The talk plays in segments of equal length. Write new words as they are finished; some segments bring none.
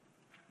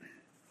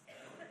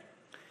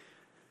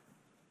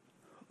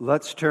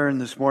Let's turn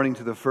this morning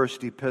to the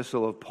first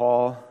epistle of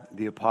Paul,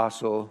 the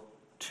apostle,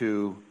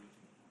 to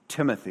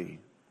Timothy.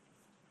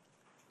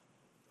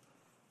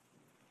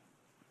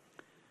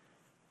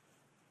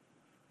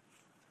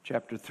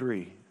 Chapter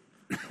 3.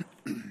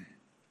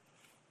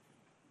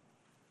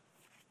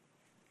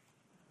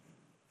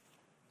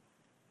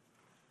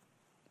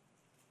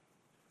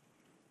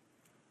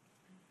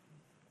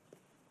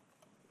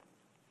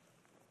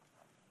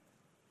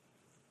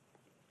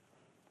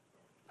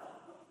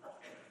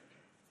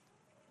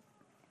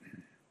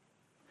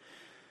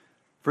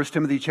 First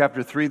Timothy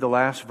chapter 3, the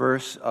last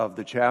verse of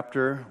the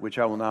chapter, which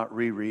I will not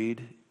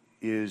reread,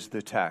 is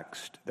the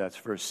text. That's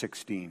verse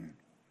 16.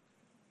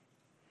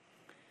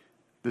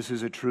 This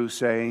is a true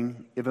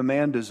saying, if a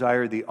man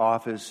desire the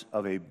office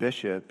of a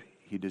bishop,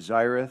 he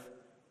desireth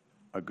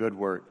a good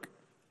work.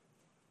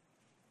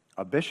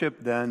 A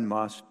bishop then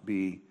must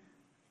be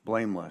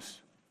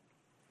blameless,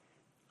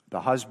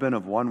 the husband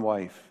of one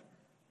wife,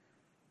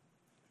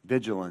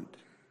 vigilant,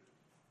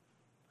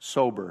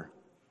 sober,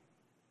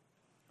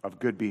 of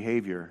good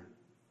behavior,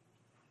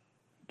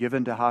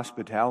 given to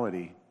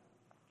hospitality,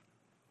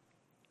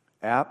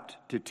 apt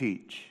to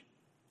teach,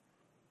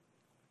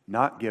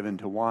 not given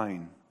to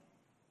wine,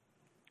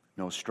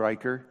 no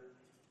striker,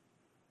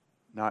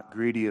 not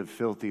greedy of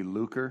filthy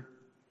lucre,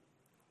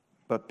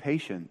 but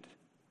patient,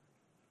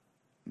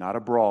 not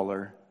a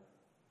brawler,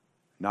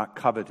 not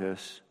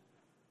covetous,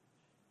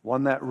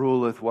 one that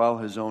ruleth well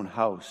his own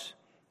house,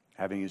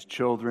 having his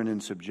children in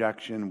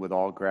subjection with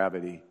all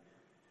gravity.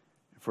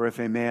 For if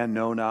a man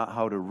know not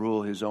how to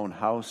rule his own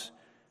house,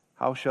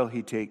 how shall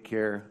he take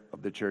care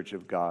of the church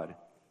of God?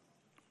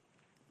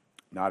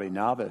 Not a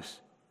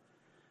novice,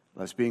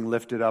 lest being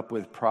lifted up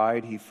with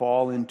pride, he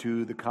fall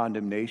into the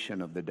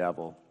condemnation of the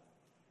devil.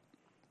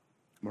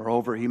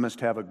 Moreover, he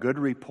must have a good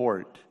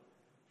report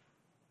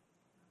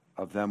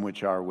of them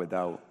which are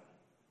without,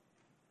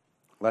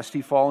 lest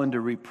he fall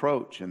into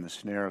reproach in the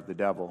snare of the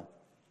devil.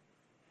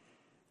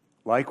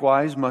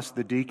 Likewise must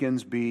the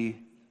deacons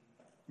be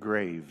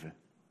grave,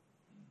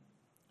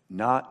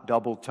 not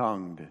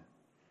double-tongued,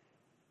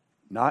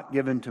 not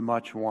given to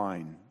much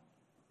wine,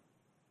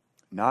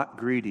 not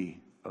greedy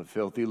of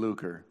filthy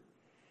lucre,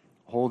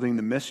 holding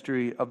the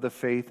mystery of the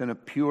faith in a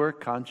pure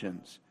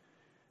conscience.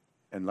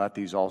 And let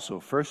these also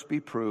first be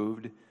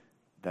proved,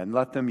 then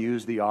let them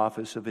use the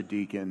office of a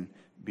deacon,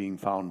 being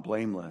found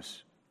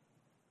blameless.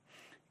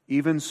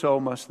 Even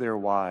so must their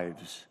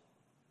wives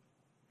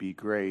be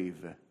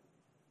grave,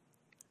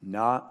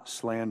 not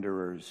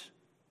slanderers,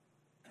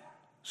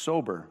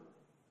 sober,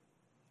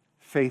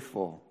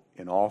 faithful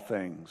in all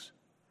things.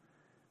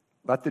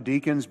 Let the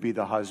deacons be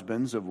the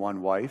husbands of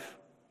one wife,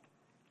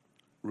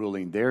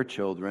 ruling their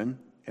children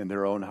and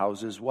their own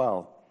houses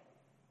well.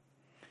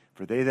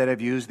 For they that have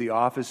used the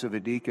office of a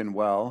deacon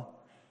well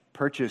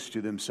purchase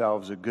to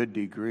themselves a good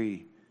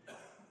degree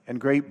and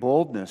great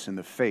boldness in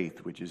the faith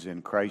which is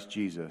in Christ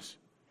Jesus.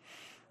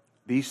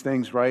 These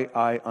things write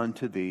I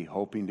unto thee,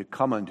 hoping to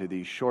come unto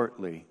thee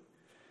shortly.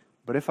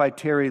 But if I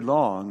tarry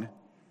long,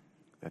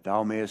 that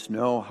thou mayest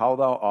know how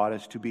thou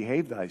oughtest to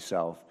behave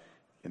thyself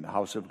in the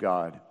house of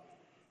God,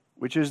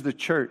 which is the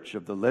church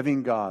of the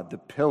living God, the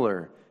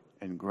pillar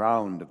and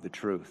ground of the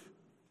truth.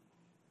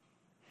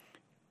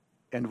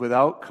 And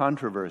without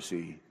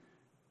controversy,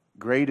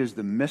 great is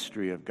the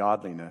mystery of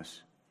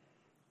godliness.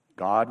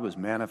 God was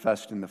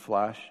manifest in the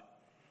flesh,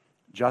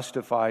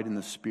 justified in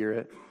the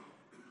Spirit,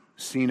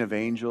 seen of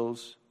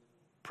angels,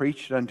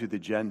 preached unto the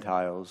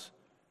Gentiles,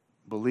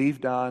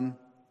 believed on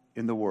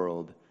in the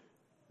world,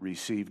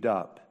 received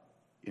up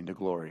into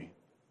glory.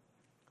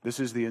 This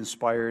is the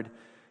inspired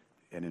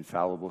and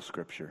infallible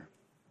Scripture.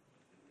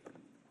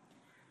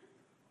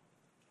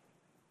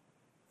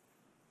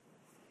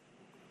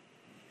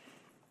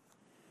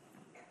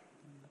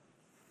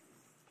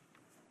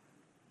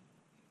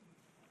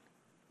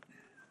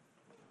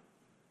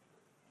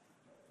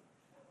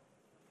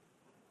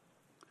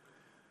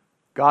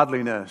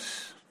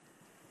 Godliness.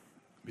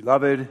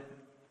 Beloved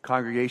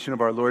congregation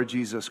of our Lord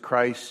Jesus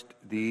Christ,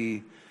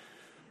 the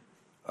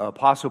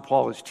Apostle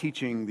Paul is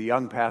teaching the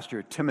young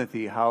pastor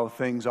Timothy how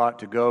things ought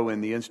to go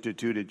in the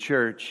instituted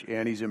church,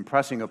 and he's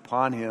impressing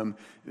upon him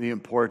the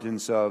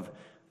importance of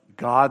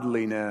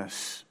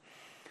godliness.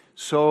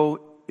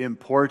 So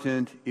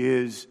important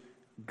is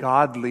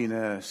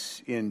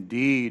godliness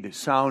indeed.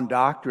 Sound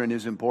doctrine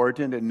is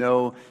important, and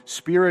no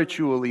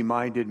spiritually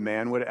minded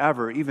man would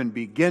ever even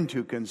begin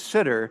to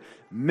consider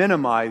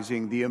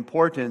minimizing the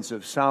importance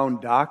of sound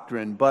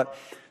doctrine. But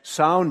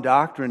sound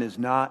doctrine is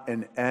not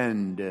an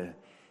end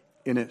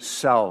in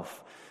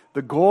itself.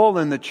 The goal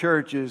in the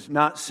church is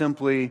not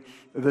simply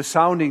the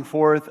sounding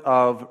forth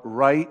of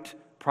right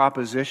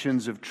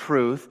propositions of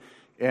truth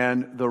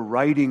and the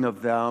writing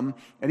of them,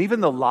 and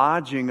even the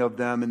lodging of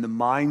them in the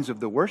minds of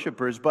the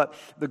worshipers, but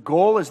the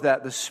goal is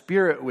that the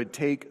Spirit would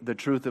take the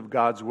truth of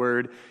God's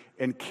Word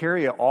and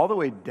carry it all the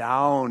way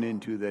down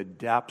into the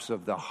depths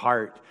of the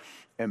heart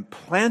and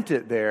plant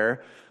it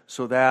there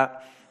so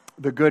that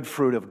the good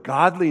fruit of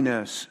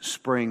godliness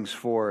springs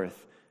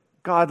forth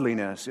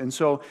Godliness. And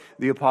so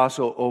the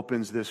apostle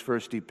opens this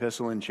first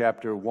epistle in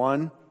chapter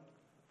 1,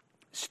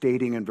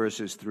 stating in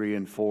verses 3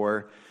 and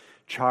 4,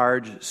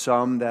 "Charge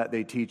some that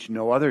they teach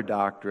no other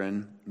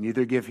doctrine,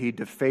 neither give heed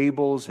to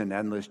fables and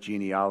endless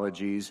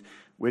genealogies,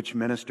 which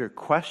minister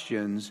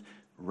questions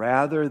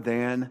rather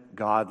than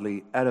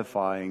godly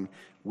edifying,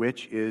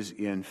 which is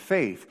in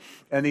faith."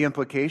 And the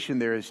implication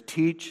there is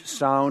teach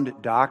sound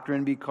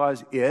doctrine,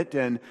 because it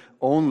and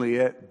only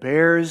it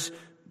bears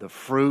the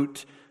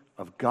fruit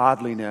of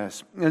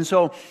godliness. And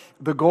so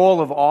the goal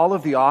of all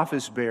of the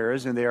office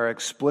bearers, and they are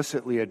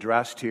explicitly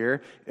addressed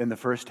here in the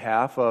first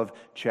half of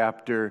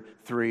chapter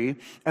 3,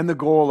 and the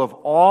goal of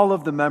all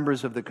of the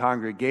members of the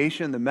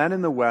congregation, the men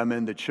and the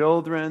women, the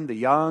children, the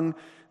young,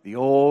 the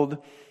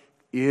old,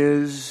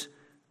 is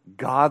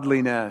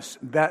godliness,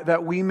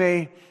 that we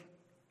may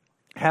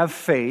have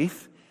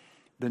faith,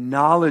 the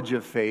knowledge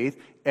of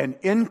faith, and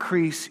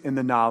increase in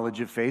the knowledge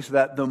of faith, so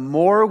that the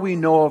more we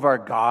know of our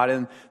God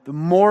and the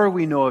more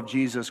we know of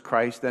Jesus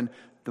Christ, then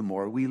the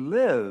more we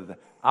live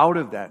out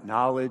of that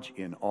knowledge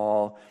in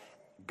all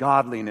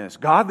godliness.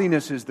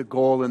 Godliness is the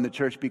goal in the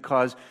church,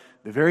 because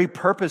the very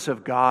purpose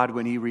of God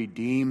when He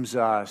redeems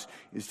us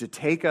is to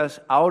take us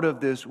out of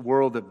this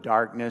world of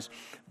darkness,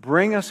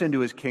 bring us into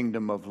His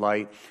kingdom of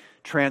light,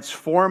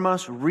 transform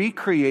us,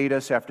 recreate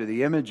us after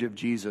the image of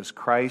Jesus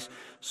Christ,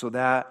 so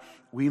that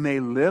we may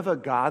live a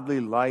godly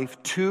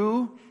life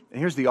to, and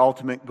here's the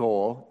ultimate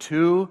goal,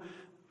 to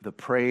the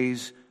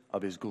praise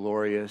of His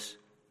glorious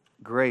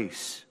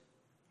grace.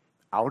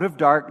 Out of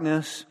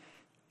darkness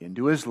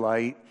into His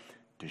light,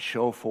 to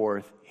show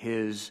forth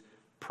His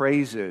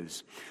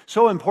praises.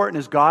 So important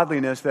is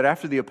godliness that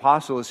after the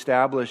apostle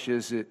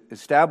establishes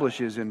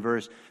in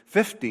verse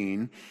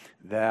 15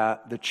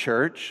 that the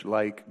church,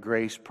 like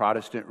Grace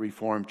Protestant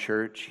Reformed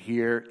Church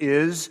here,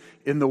 is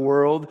in the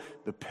world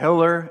the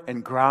pillar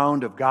and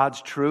ground of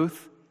God's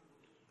truth,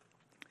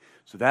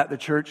 so that the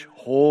church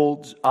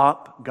holds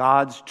up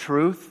God's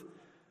truth.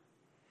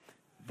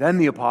 Then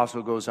the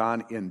apostle goes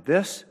on in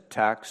this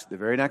text, the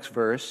very next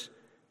verse,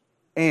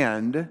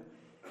 and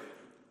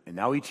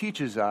now he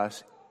teaches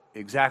us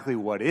exactly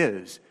what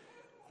is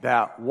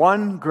that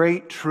one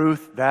great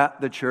truth that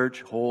the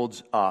church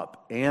holds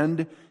up,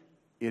 and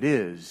it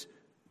is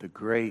the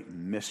great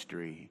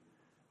mystery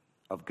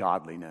of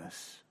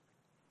godliness.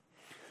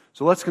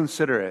 So let's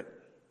consider it.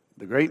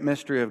 The great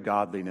mystery of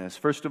godliness.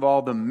 First of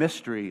all, the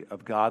mystery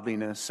of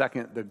godliness.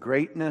 Second, the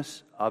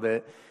greatness of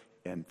it.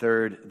 And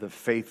third, the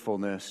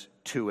faithfulness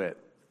to it.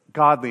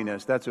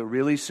 Godliness, that's a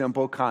really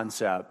simple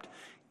concept,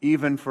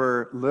 even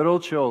for little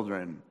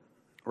children,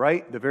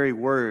 right? The very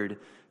word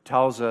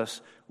tells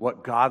us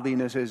what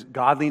godliness is.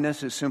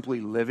 Godliness is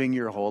simply living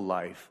your whole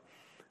life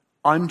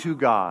unto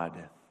God,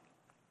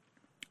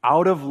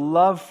 out of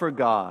love for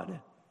God,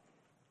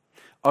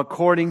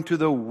 according to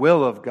the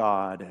will of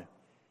God,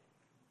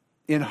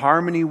 in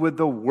harmony with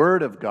the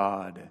Word of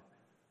God,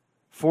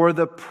 for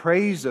the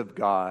praise of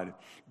God.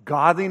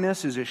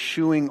 Godliness is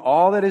eschewing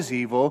all that is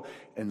evil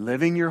and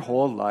living your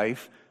whole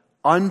life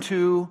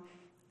unto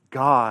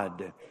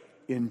God.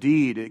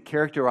 Indeed, it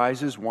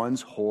characterizes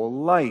one's whole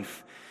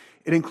life.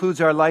 It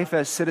includes our life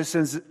as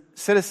citizens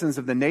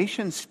of the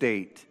nation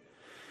state,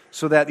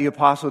 so that the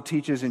apostle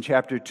teaches in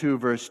chapter 2,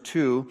 verse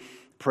 2,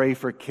 pray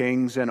for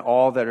kings and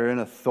all that are in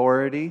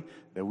authority,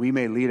 that we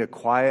may lead a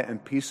quiet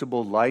and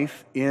peaceable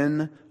life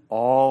in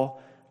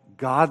all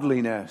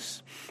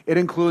godliness. It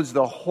includes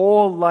the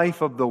whole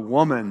life of the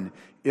woman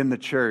in the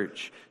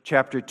church,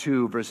 chapter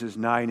 2, verses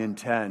 9 and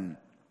 10.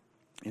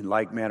 In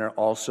like manner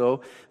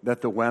also,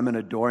 that the women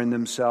adorn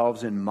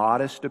themselves in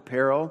modest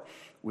apparel,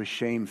 with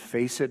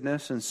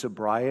shamefacedness and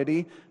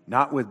sobriety,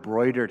 not with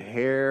broidered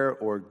hair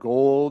or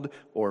gold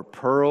or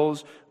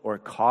pearls or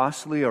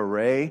costly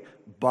array,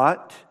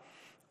 but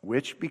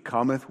which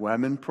becometh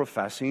women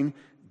professing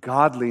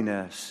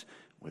godliness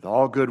with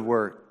all good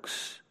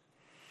works.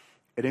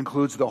 It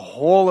includes the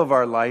whole of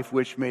our life,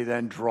 which may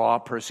then draw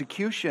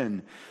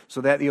persecution,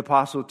 so that the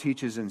apostle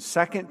teaches in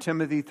 2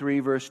 Timothy 3,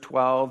 verse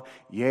 12,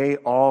 yea,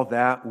 all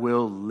that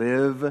will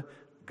live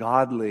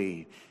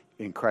godly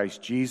in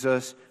Christ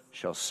Jesus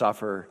shall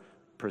suffer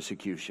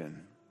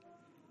persecution.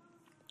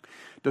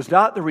 Does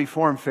not the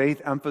Reformed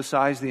faith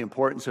emphasize the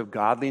importance of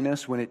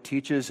godliness when it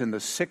teaches in the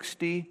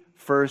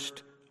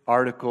 61st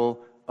article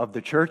of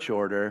the church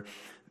order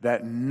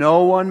that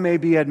no one may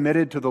be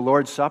admitted to the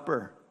Lord's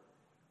Supper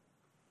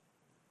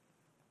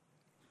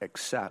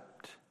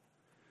except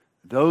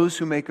those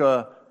who make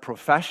a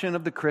profession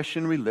of the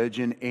Christian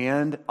religion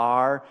and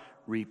are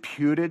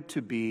reputed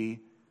to be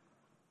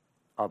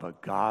of a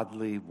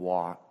godly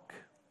walk?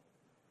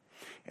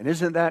 And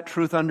isn't that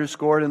truth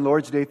underscored in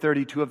Lord's Day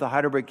 32 of the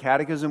Heidelberg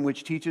Catechism,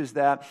 which teaches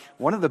that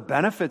one of the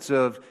benefits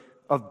of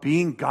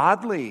being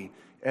godly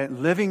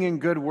and living in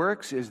good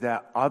works is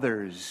that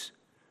others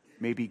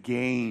may be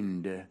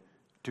gained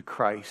to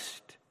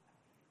Christ?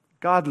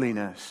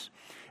 Godliness.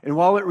 And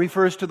while it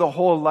refers to the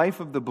whole life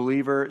of the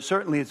believer,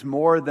 certainly it's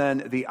more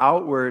than the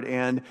outward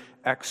and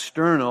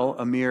external,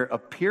 a mere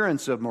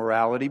appearance of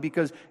morality,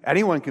 because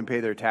anyone can pay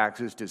their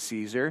taxes to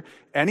Caesar.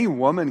 Any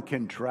woman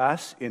can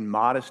dress in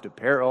modest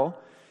apparel.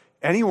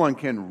 Anyone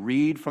can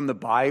read from the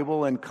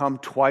Bible and come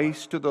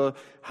twice to the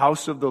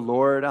house of the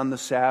Lord on the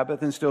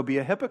Sabbath and still be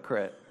a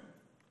hypocrite.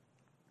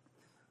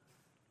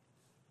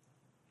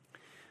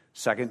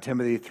 2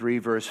 Timothy 3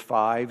 verse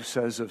 5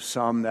 says of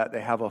some that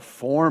they have a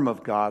form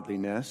of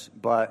godliness,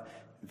 but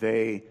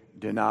they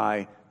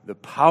deny the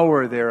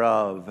power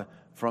thereof.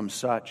 From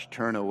such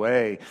turn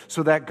away.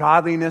 So that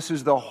godliness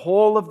is the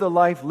whole of the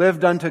life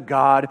lived unto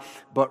God,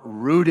 but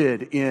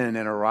rooted in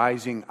and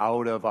arising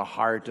out of a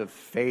heart of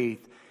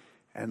faith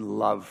and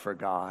love for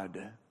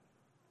God.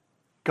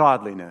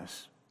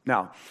 Godliness.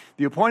 Now,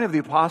 the point of the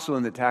apostle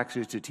in the text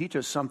is to teach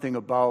us something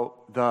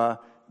about the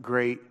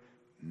great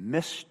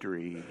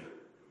mystery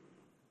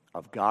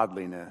of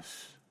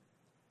godliness.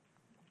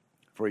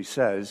 For he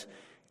says,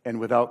 and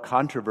without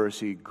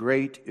controversy,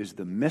 great is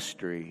the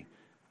mystery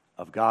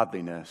of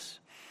godliness.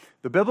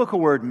 The biblical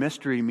word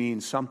mystery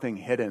means something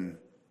hidden,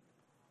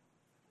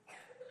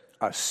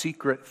 a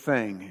secret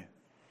thing.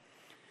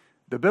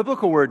 The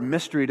biblical word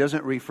mystery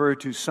doesn't refer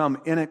to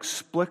some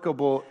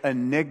inexplicable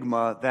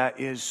enigma that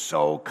is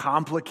so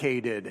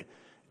complicated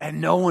and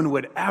no one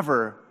would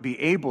ever be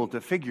able to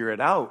figure it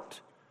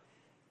out.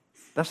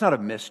 That's not a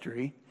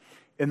mystery.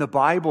 In the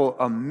Bible,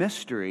 a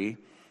mystery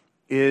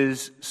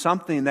is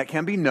something that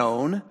can be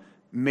known,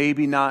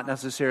 maybe not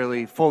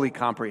necessarily fully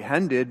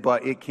comprehended,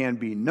 but it can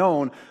be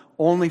known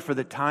only for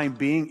the time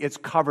being. It's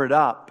covered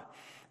up.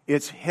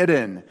 It's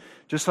hidden.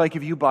 Just like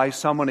if you buy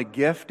someone a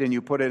gift and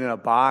you put it in a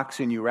box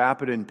and you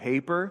wrap it in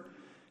paper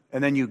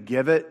and then you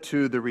give it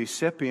to the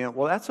recipient,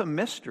 well, that's a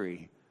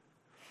mystery.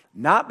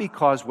 Not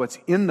because what's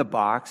in the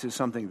box is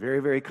something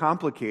very, very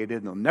complicated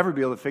and they'll never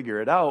be able to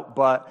figure it out,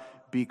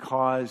 but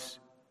because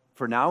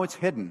for now it's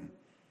hidden.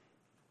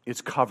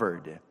 It's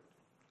covered.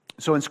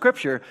 So in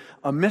Scripture,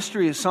 a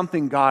mystery is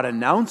something God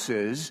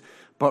announces,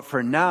 but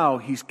for now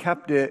He's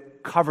kept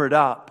it covered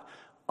up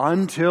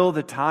until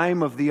the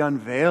time of the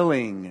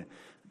unveiling,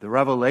 the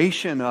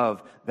revelation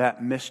of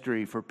that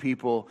mystery for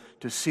people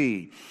to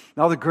see.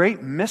 Now, the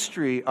great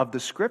mystery of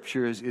the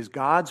Scriptures is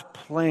God's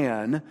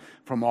plan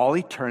from all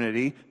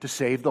eternity to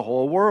save the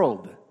whole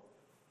world,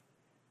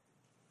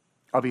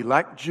 of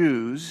elect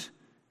Jews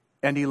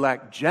and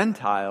elect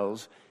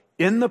Gentiles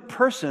in the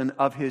person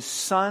of His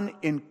Son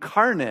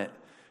incarnate,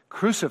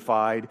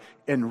 crucified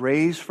and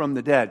raised from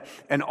the dead.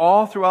 And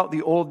all throughout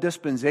the old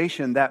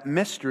dispensation, that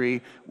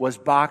mystery was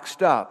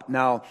boxed up.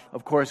 Now,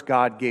 of course,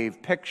 God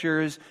gave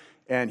pictures,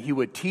 and He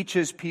would teach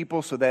His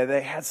people so that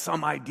they had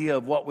some idea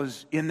of what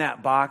was in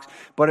that box.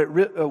 But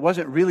it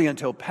wasn't really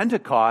until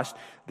Pentecost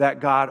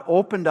that God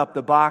opened up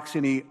the box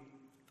and He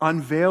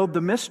unveiled the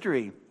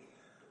mystery.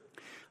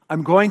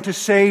 I'm going to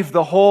save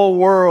the whole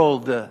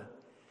world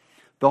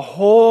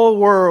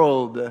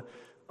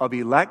of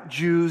elect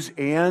Jews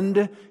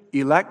and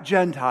elect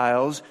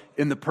Gentiles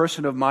in the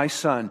person of my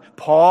Son.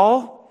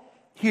 Paul,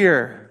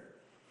 here.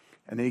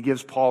 And then He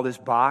gives Paul this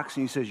box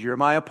and He says, you're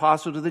my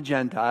apostle to the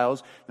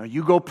Gentiles. Now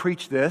you go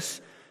preach this,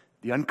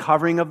 the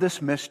uncovering of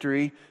this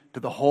mystery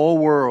to the whole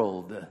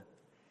world.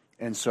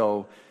 And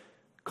so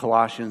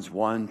Colossians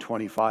 1,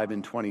 25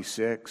 and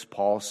 26,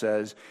 Paul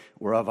says,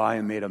 whereof I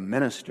am made a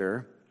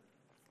minister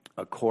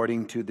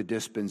according to the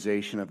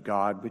dispensation of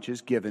God, which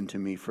is given to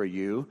me for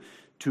you,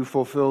 to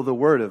fulfill the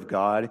word of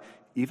God,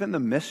 even the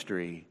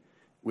mystery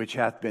which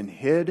hath been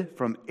hid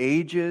from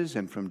ages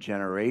and from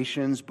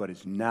generations, but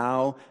is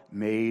now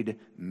made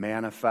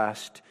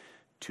manifest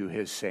to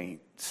His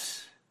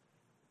saints.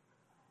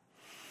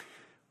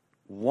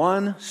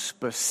 One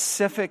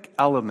specific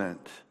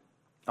element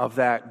of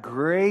that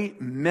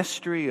great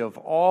mystery of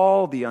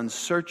all the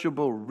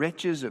unsearchable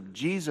riches of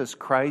Jesus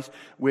Christ,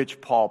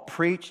 which Paul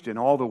preached in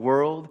all the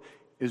world,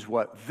 is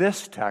what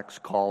this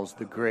text calls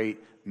the great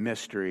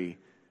mystery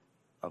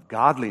of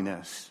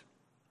godliness.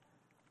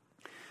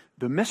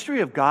 The mystery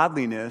of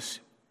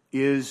godliness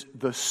is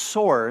the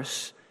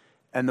source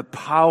and the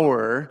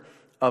power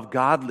of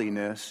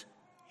godliness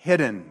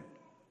hidden.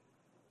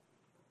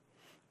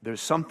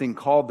 There's something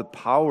called the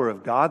power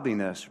of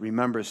godliness.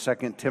 Remember,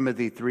 2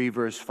 Timothy 3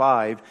 verse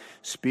 5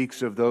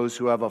 speaks of those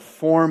who have a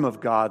form of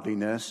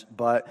godliness,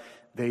 but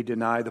they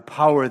deny the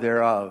power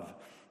thereof.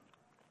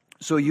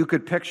 So you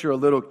could picture a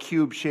little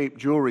cube-shaped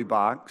jewelry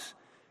box,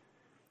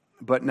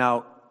 but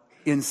now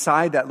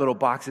inside that little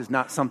box is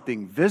not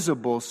something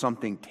visible,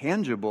 something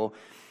tangible.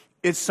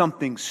 It's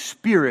something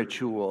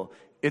spiritual.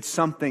 It's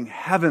something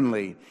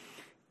heavenly.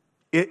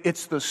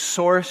 It's the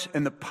source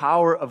and the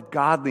power of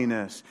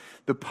godliness,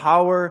 the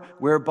power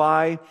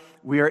whereby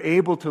we are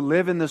able to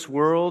live in this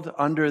world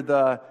under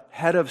the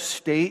head of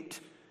state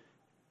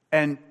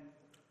and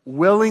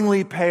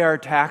willingly pay our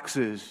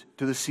taxes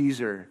to the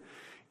Caesar.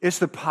 It's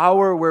the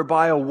power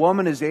whereby a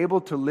woman is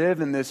able to live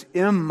in this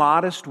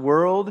immodest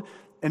world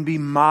and be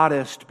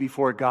modest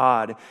before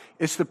God.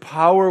 It's the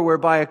power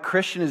whereby a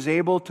Christian is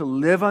able to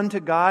live unto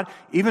God,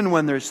 even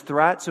when there's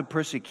threats of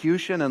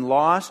persecution and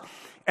loss,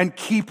 and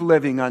keep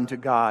living unto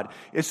God.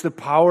 It's the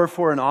power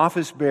for an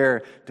office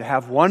bearer to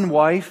have one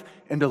wife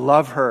and to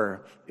love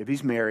her, if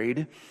he's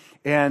married,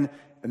 and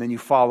then you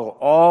follow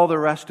all the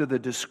rest of the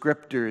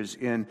descriptors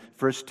in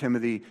 1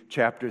 Timothy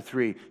chapter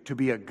 3. To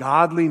be a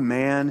godly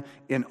man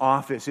in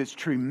office. It's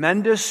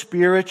tremendous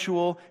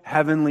spiritual,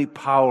 heavenly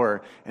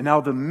power. And now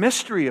the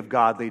mystery of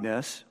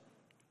godliness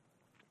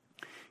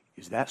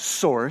is that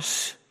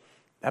source,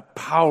 that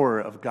power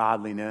of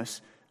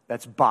godliness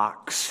that's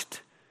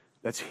boxed,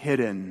 that's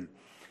hidden,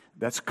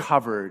 that's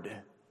covered.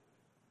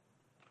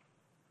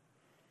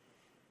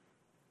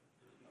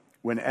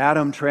 When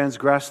Adam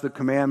transgressed the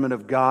commandment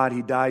of God,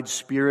 he died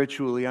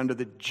spiritually under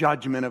the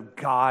judgment of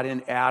God,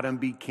 and Adam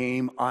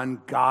became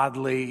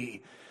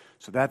ungodly,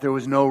 so that there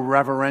was no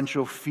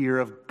reverential fear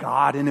of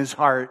God in his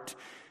heart.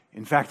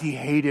 In fact, he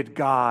hated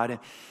God,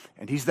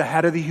 and he's the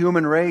head of the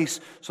human race,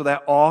 so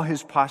that all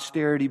his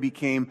posterity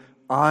became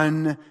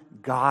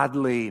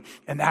ungodly.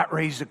 And that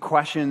raised a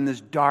question in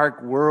this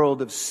dark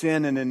world of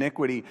sin and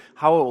iniquity,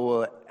 how it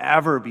will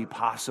ever be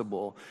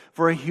possible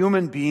for a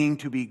human being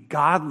to be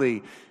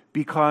godly,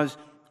 because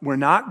we're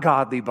not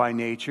godly by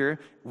nature.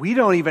 We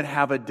don't even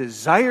have a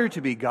desire to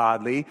be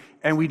godly,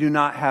 and we do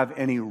not have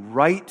any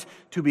right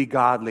to be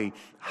godly.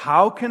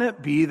 How can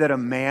it be that a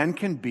man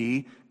can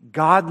be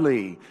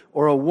godly,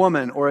 or a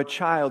woman or a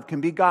child can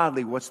be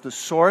godly? What's the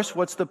source?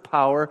 What's the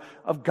power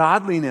of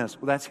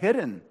godliness? Well, that's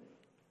hidden.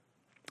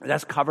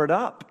 That's covered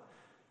up.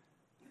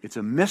 It's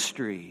a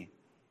mystery.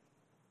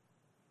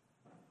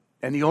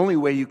 And the only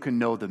way you can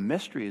know the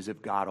mystery is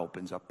if God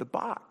opens up the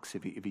box,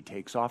 if he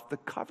takes off the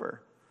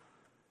cover.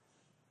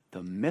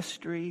 The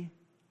mystery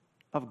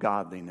of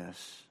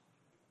godliness.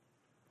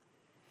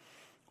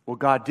 Well,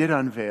 God did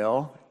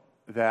unveil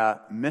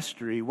that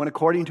mystery when,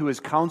 according to his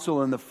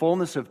counsel in the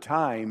fullness of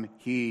time,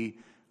 he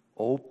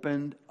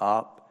opened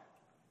up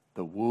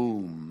the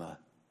womb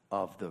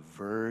of the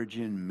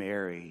Virgin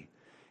Mary,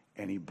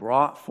 and he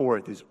brought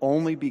forth his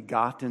only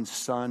begotten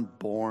Son,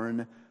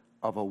 born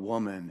of a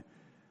woman.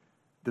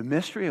 The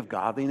mystery of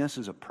godliness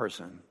is a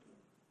person,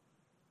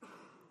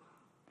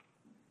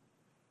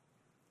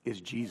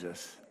 is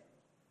Jesus.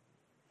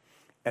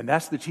 And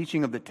that's the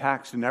teaching of the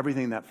text and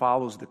everything that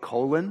follows the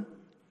colon.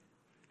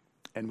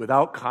 And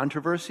without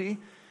controversy,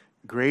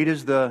 great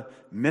is the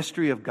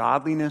mystery of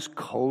godliness,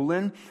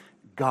 colon.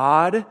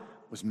 God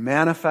was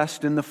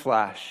manifest in the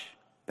flesh.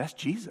 That's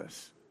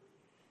Jesus.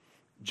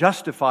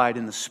 Justified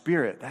in the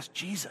Spirit. That's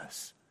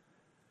Jesus.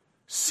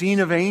 Seen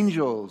of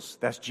angels.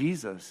 That's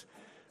Jesus.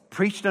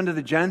 Preached unto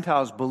the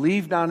Gentiles,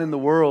 believed on in the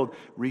world,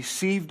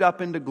 received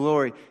up into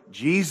glory.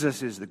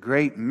 Jesus is the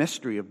great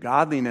mystery of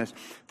godliness.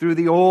 Through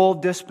the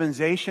old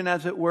dispensation,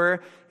 as it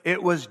were,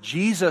 it was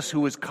Jesus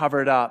who was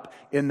covered up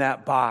in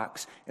that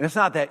box. And it's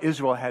not that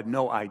Israel had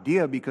no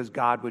idea, because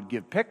God would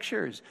give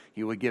pictures.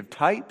 He would give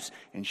types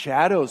and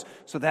shadows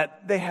so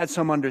that they had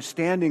some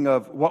understanding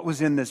of what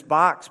was in this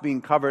box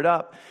being covered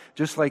up.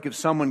 Just like if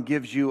someone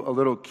gives you a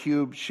little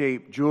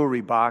cube-shaped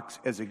jewelry box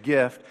as a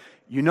gift,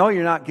 you know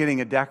you're not getting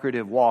a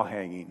decorative wall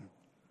hanging.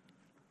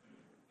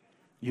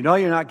 You know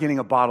you're not getting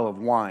a bottle of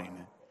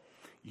wine.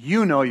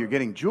 You know you're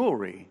getting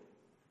jewelry,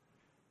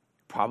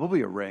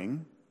 probably a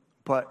ring,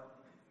 but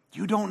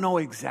you don't know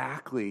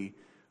exactly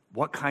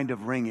what kind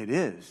of ring it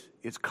is.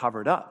 It's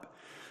covered up.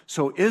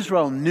 So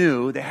Israel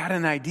knew, they had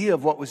an idea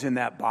of what was in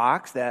that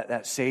box,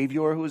 that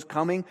Savior who was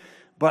coming,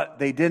 but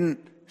they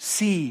didn't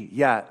see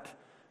yet.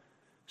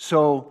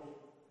 So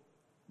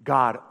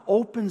God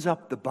opens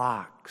up the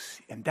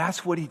box, and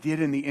that's what he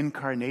did in the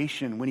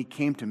incarnation when he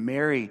came to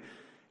Mary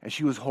as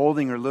she was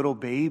holding her little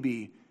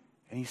baby.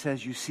 And he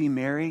says, you see,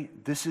 Mary,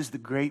 this is the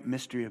great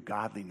mystery of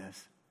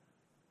godliness.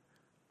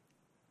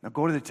 Now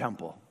go to the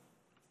temple.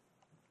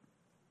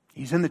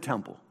 He's in the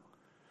temple.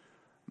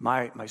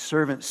 My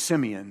servant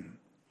Simeon,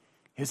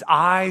 his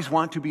eyes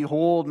want to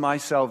behold my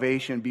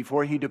salvation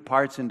before he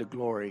departs into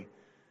glory.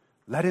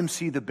 Let him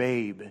see the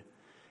babe.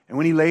 And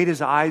when he laid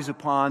his eyes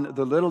upon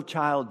the little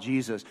child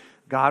Jesus,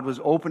 God was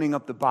opening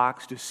up the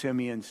box to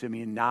Simeon.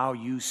 Simeon, now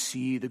you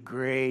see the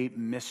great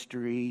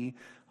mystery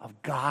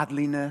of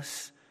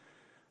godliness,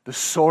 the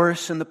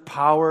source and the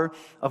power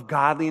of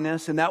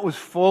godliness. And that was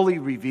fully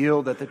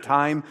revealed at the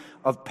time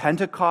of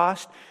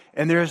Pentecost.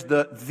 And there's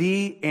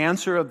the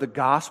answer of the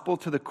gospel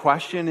to the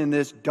question in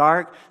this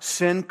dark,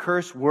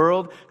 sin-cursed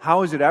world.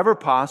 How is it ever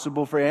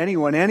possible for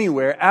anyone,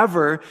 anywhere,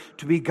 ever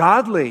to be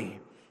godly?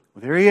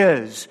 Well, there he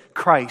is,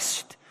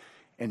 Christ,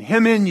 and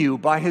him in you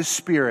by his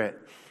Spirit.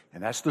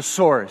 And that's the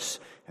source,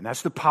 and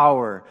that's the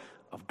power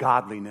of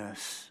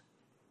godliness.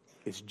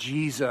 It's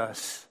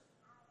Jesus,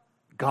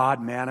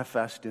 God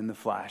manifest in the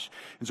flesh.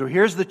 And so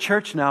here's the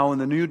church now in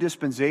the new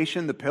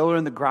dispensation, the pillar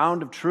and the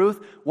ground of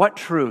truth. What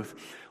truth?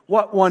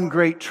 What one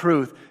great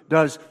truth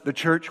does the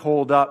church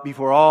hold up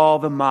before all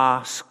the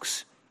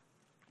mosques,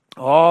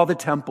 all the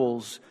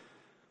temples,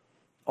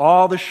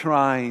 all the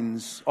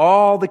shrines,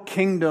 all the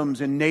kingdoms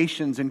and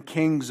nations and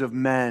kings of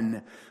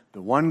men?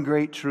 The one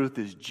great truth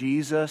is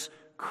Jesus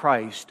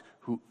Christ,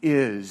 who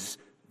is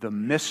the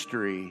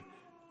mystery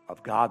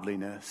of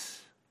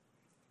godliness.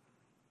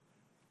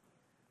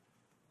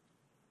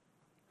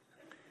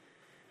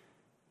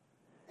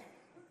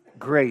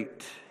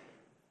 Great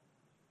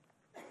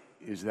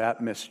is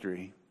that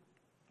mystery.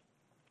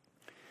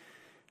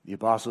 The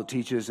apostle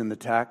teaches in the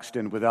text,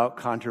 and without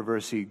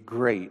controversy,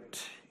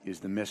 great is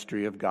the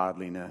mystery of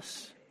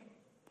godliness.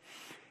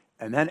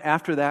 And then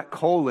after that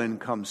colon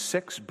comes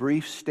 6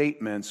 brief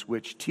statements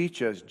which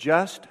teach us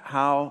just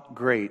how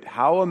great,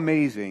 how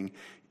amazing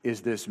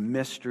is this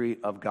mystery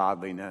of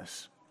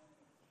godliness.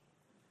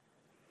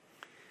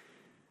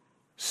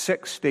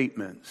 6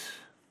 statements.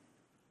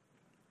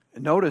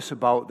 Notice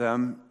about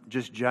them,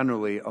 just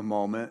generally a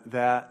moment,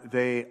 that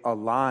they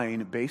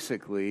align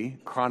basically,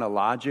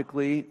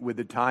 chronologically, with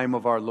the time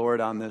of our Lord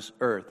on this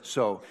earth.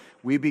 So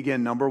we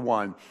begin, number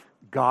 1,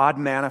 God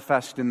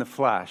manifest in the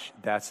flesh.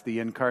 That's the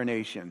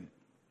incarnation.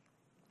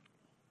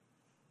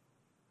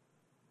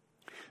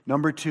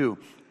 Number 2,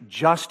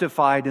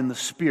 justified in the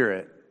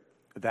Spirit.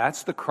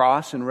 That's the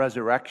cross and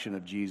resurrection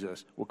of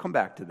Jesus. We'll come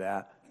back to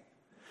that.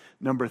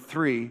 Number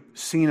 3,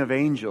 seen of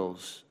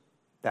angels.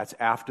 That's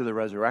after the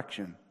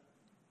resurrection.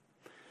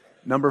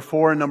 Number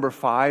 4 and number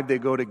 5, they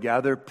go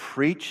together,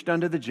 preached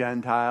unto the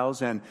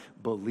Gentiles and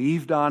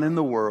believed on in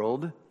the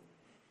world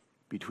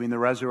between the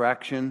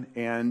resurrection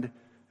and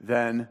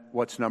then,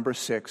 what's number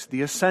 6?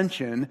 The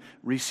ascension,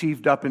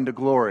 received up into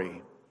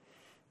glory.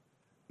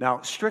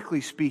 Now,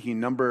 strictly speaking,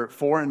 number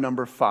 4 and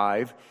number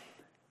 5,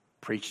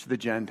 preached to the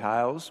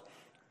Gentiles,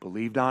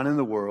 believed on in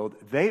the world,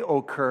 they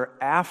occur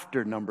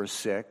after number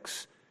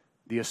 6,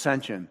 the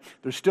ascension.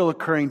 They're still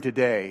occurring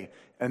today,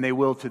 and they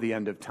will to the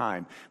end of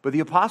time. But the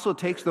apostle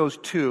takes those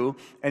 2,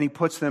 and he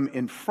puts them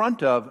in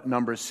front of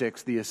number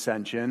 6, the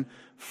ascension,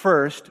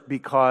 first,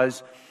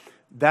 because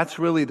that's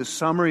really the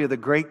summary of the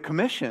Great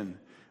Commission,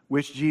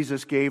 which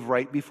Jesus gave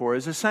right before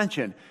his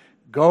ascension.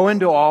 Go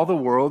into all the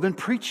world and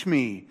preach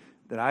me,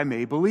 that I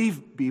may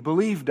be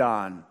believed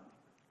on.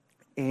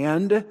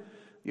 And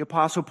the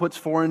apostle puts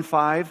 4 and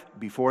 5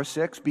 before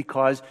 6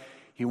 because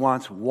he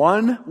wants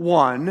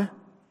 1,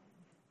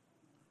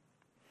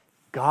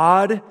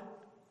 God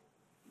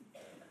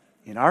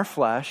in our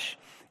flesh,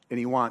 and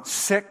he wants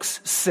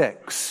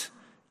 6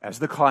 as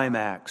the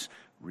climax,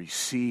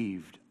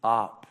 received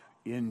up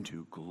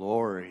into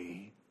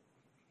glory.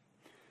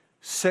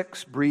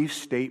 6 brief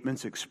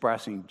statements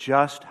expressing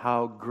just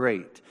how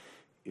great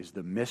is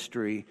the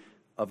mystery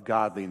of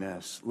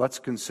godliness. Let's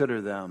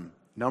consider them.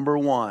 Number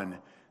 1,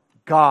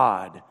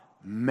 God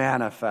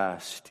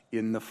manifest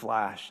in the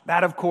flesh.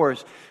 That, of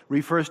course,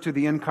 refers to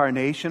the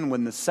incarnation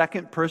when the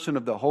second person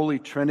of the Holy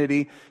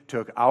Trinity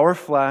took our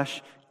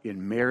flesh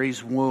in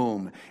Mary's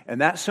womb. And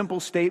that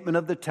simple statement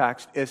of the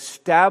text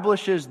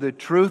establishes the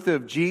truth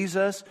of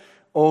Jesus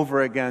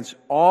over against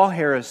all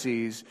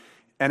heresies,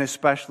 and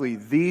especially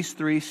these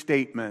 3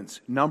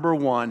 statements. Number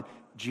 1,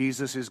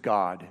 Jesus is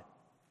God.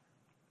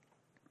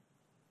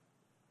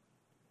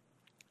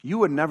 You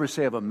would never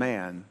say of a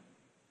man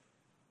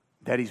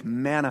that he's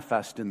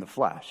manifest in the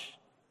flesh.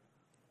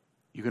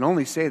 You can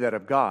only say that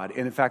of God.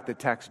 And in fact, the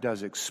text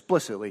does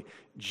explicitly.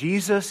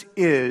 Jesus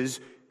is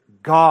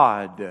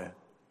God,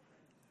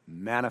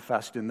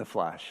 manifest in the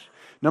flesh.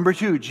 Number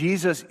 2,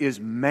 Jesus is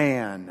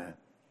man,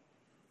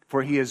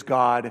 for he is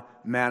God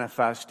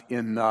manifest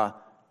in the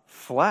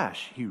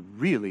flesh. He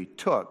really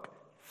took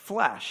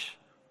flesh.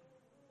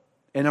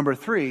 And number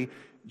 3,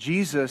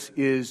 Jesus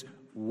is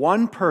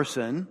one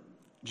person,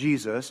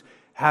 Jesus,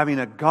 having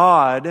a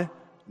God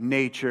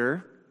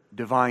nature,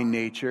 divine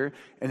nature,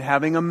 and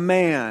having a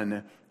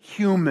man,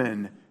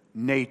 human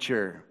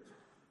nature.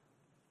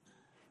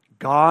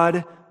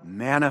 God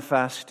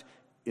manifest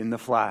in the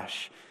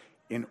flesh.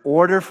 In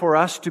order for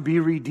us to be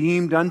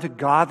redeemed unto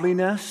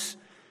godliness,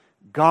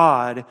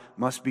 God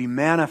must be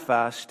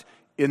manifest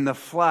in the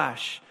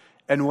flesh.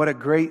 And what a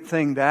great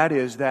thing that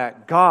is,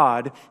 that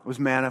God was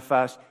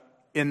manifest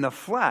in the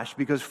flesh,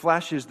 because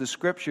flesh is the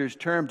Scripture's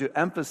term to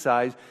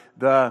emphasize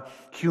the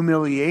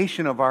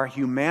humiliation of our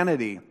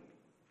humanity.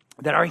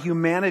 That our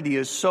humanity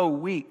is so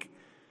weak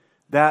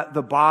that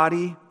the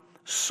body,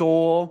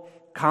 soul,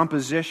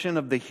 composition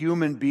of the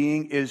human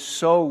being is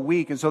so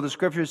weak. And so the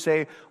Scriptures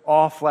say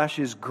all flesh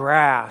is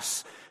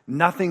grass,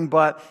 nothing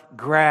but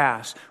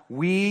grass.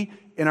 We,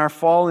 in our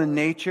fallen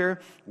nature,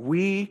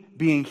 we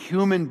being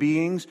human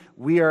beings,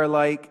 we are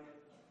like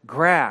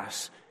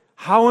grass.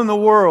 How in the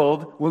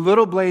world will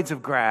little blades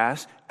of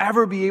grass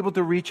ever be able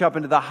to reach up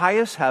into the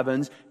highest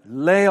heavens,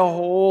 lay a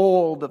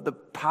hold of the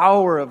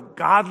power of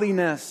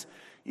godliness,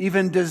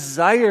 even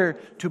desire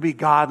to be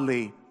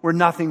godly? We're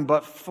nothing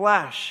but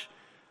flesh.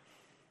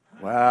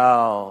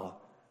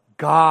 Well,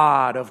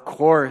 God, of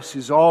course,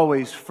 is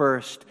always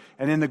first.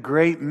 And in the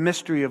great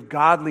mystery of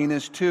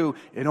godliness, too,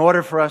 in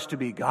order for us to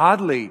be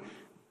godly,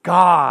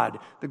 God,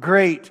 the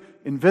great,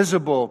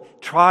 invisible,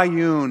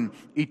 triune,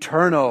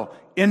 eternal,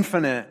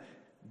 infinite,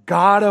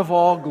 God of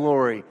all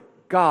glory,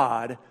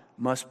 God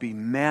must be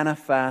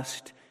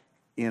manifest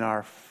in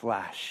our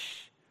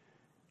flesh.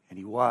 And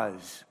he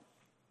was.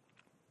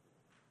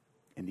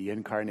 in the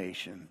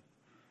incarnation.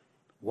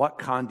 What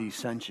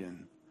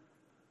condescension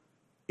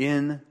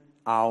in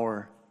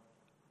our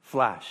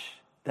flesh.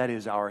 That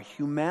is our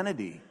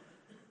humanity,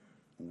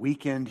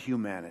 weakened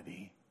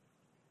humanity.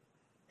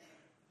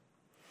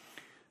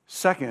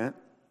 Second,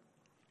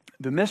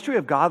 the mystery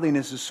of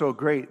godliness is so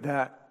great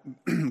that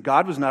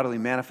God was not only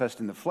manifest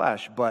in the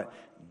flesh, but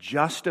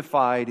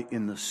justified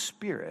in the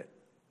Spirit.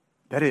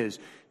 That is,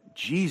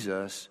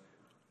 Jesus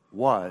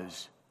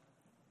was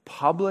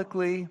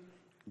publicly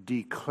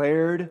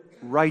declared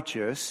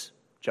righteous,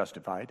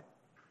 justified,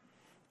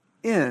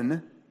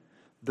 in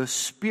the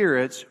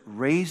Spirit's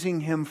raising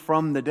him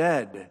from the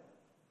dead.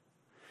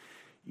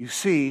 You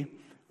see,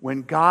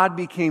 when God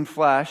became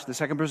flesh, the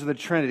second person of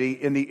the Trinity,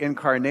 in the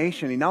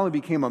incarnation, he not only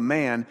became a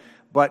man,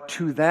 but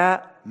to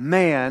that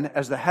man,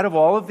 as the head of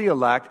all of the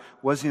elect,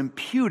 was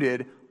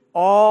imputed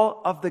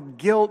all of the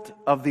guilt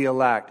of the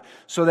elect,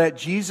 so that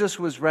Jesus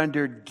was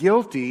rendered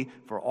guilty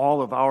for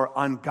all of our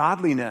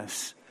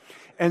ungodliness.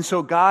 And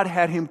so God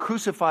had him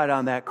crucified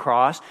on that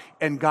cross,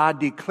 and God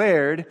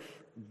declared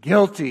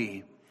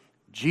guilty.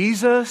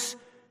 Jesus,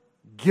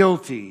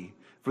 guilty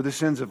for the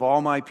sins of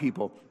all my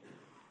people.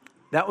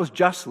 That was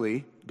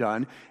justly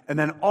done. And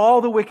then all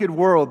the wicked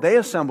world, they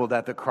assembled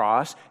at the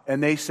cross,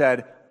 and they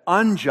said,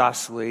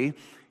 unjustly,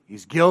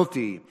 he's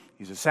guilty.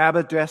 He's a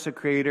Sabbath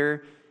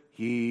desecrator.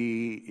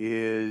 He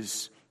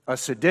is a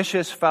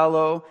seditious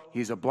fellow.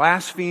 He's a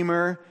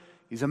blasphemer.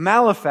 He's a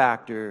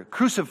malefactor.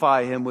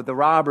 Crucify him with the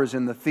robbers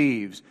and the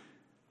thieves.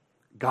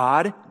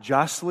 God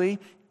justly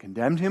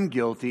condemned him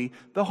guilty.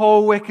 The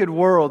whole wicked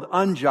world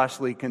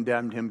unjustly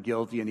condemned him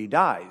guilty, and he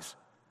dies.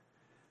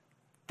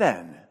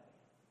 Then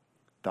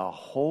the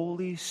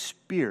Holy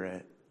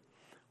Spirit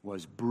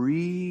was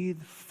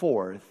breathed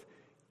forth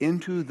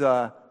into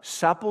the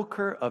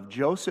sepulcher of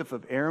Joseph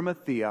of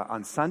Arimathea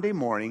on Sunday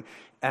morning,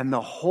 and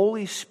the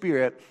Holy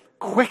Spirit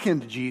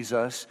quickened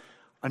Jesus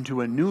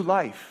unto a new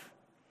life.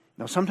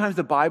 Now, sometimes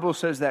the Bible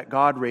says that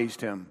God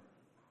raised him.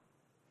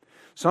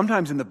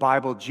 Sometimes in the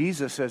Bible,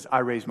 Jesus says, I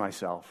raised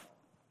myself.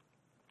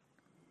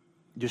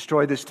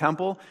 Destroy this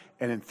temple,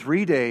 and in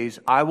 3 days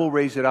I will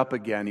raise it up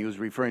again. He was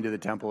referring to the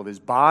temple of his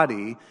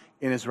body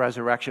in his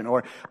resurrection.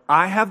 Or,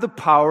 I have the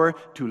power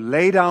to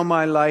lay down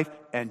my life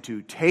and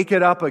to take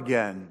it up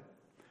again.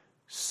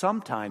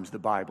 Sometimes the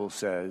Bible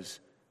says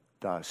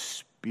the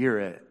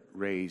Spirit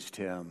raised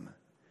him.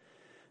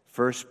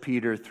 1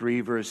 Peter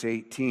 3 verse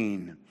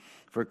 18.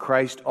 For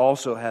Christ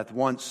also hath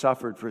once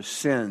suffered for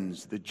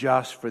sins, the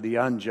just for the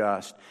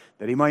unjust,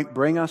 that he might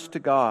bring us to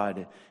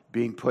God,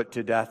 being put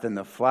to death in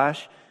the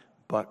flesh,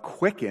 but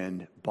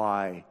quickened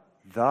by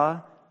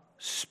the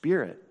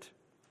Spirit.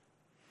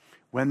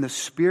 When the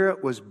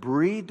Spirit was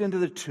breathed into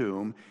the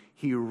tomb,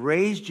 he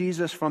raised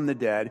Jesus from the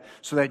dead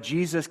so that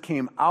Jesus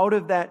came out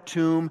of that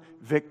tomb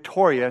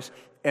victorious.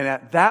 And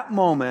at that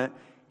moment,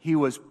 he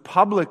was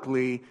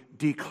publicly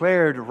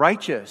declared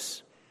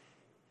righteous.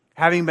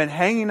 Having been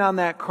hanging on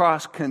that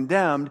cross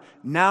condemned,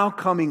 now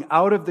coming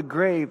out of the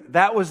grave,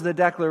 that was the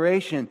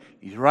declaration.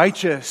 He's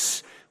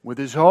righteous with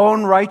his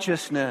own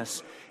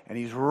righteousness. And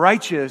he's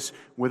righteous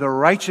with a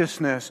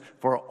righteousness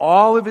for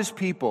all of his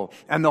people.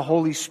 And the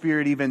Holy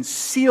Spirit even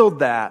sealed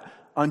that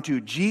unto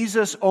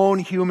Jesus' own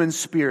human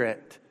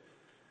spirit.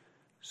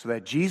 So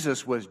that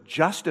Jesus was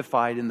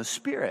justified in the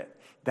Spirit.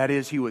 That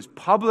is, he was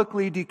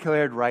publicly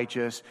declared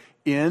righteous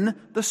in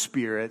the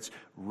Spirit's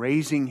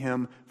raising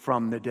him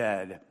from the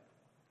dead.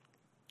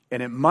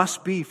 And it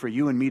must be for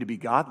you and me to be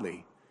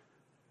godly.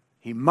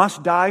 He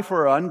must die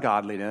for our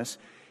ungodliness.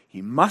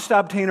 He must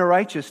obtain a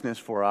righteousness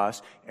for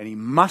us, and he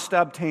must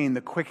obtain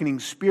the quickening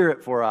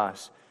Spirit for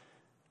us,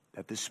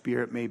 that the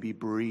Spirit may be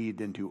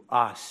breathed into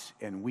us,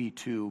 and we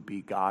too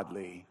be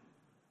godly.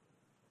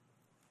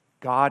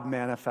 God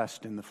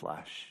manifest in the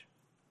flesh,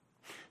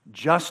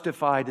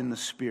 justified in the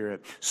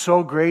Spirit.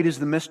 So great is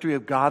the mystery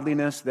of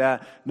godliness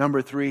that,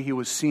 number 3, he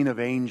was seen of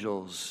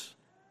angels.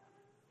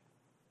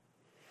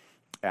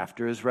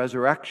 After his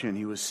resurrection,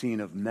 he was seen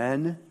of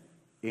men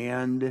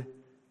and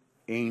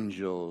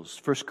angels.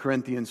 1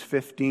 Corinthians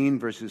 15,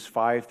 verses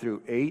 5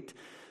 through 8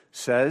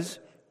 says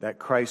that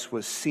Christ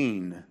was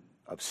seen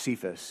of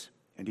Cephas,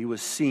 and he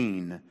was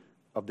seen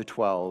of the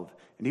 12,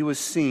 and he was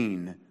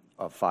seen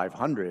of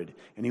 500,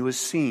 and he was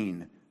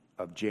seen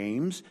of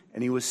James,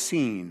 and he was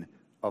seen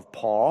of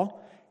Paul.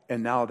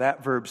 And now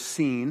that verb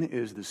seen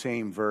is the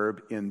same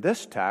verb in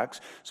this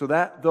text, so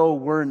that though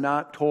we're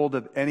not told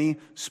of any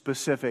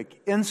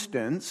specific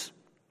instance,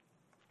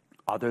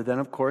 other than,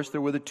 of course, there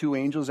were the 2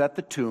 angels at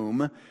the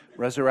tomb,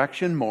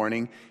 resurrection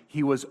morning,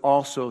 he was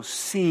also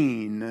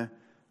seen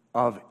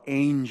of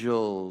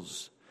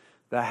angels,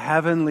 the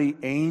heavenly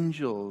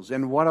angels.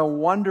 And what a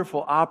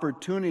wonderful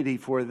opportunity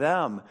for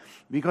them,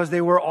 because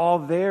they were all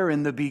there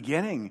in the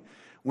beginning,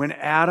 when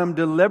Adam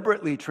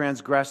deliberately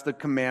transgressed the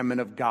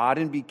commandment of God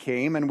and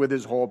became, and with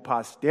his whole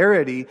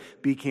posterity,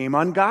 became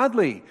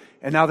ungodly.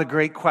 And now the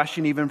great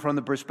question, even from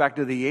the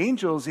perspective of the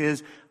angels,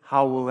 is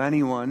how will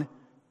anyone,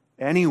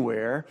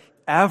 anywhere,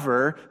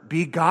 ever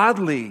be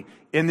godly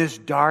in this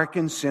dark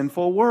and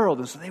sinful world?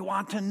 And so they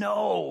want to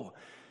know.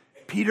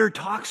 Peter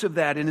talks of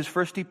that in his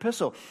first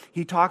epistle.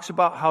 He talks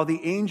about how the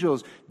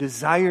angels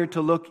desire to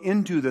look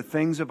into the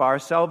things of our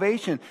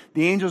salvation.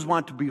 The angels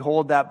want to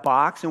behold that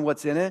box and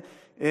what's in it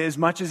as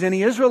much as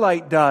any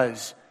Israelite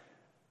does.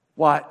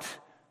 What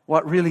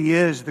really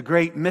is the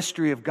great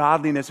mystery of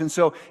godliness. And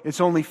so it's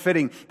only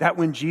fitting that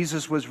when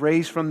Jesus was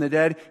raised from the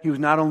dead, he was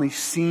not only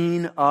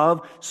seen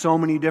of so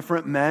many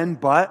different men,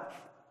 but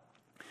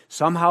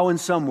somehow in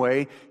some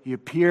way, he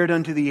appeared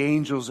unto the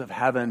angels of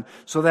heaven,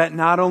 so that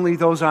not only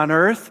those on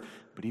earth,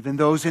 but even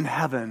those in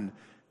heaven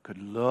could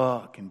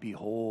look and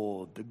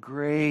behold the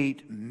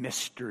great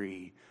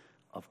mystery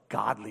of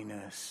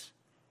godliness.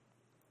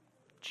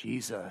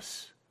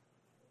 Jesus,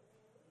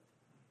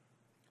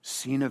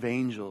 seen of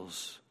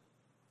angels.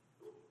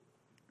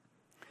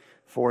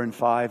 4 and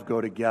 5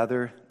 go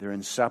together. They're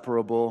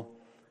inseparable.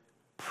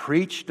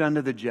 Preached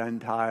unto the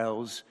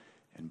Gentiles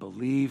and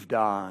believed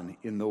on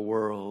in the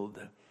world.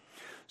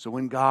 So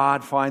when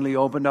God finally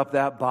opened up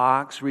that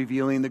box,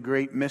 revealing the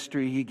great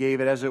mystery, he gave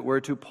it, as it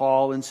were, to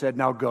Paul and said,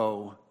 now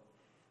go.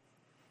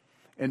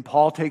 And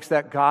Paul takes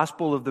that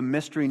gospel of the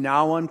mystery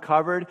now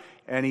uncovered,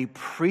 and he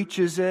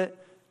preaches it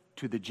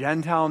to the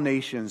Gentile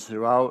nations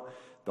throughout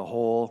the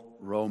whole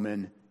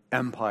Roman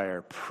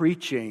Empire.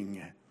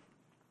 Preaching.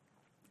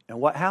 And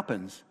what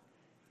happens?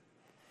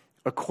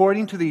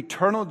 According to the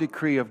eternal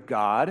decree of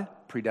God,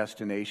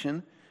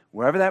 predestination,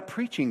 wherever that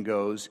preaching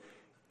goes,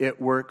 it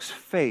works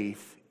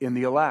faith in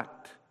the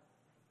elect.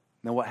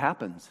 Now what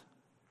happens?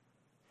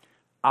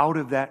 Out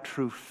of that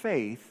true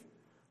faith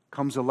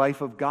comes a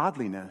life of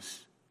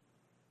godliness.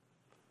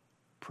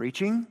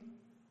 Preaching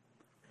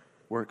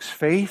works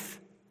faith,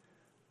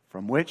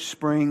 from which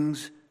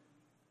springs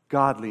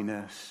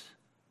godliness.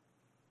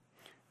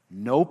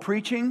 No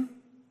preaching,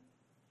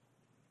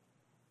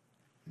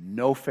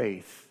 no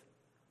faith.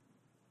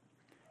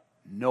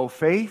 No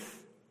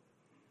faith,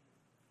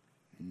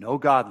 no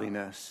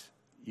godliness.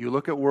 You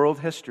look at world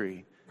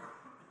history,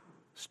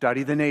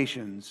 study the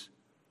nations.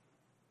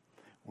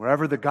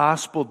 Wherever the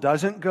gospel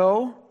doesn't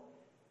go,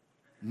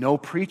 no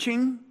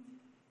preaching,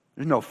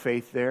 there's no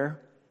faith there.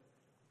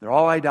 They're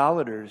all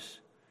idolaters.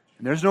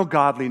 And there's no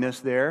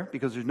godliness there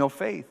because there's no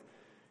faith.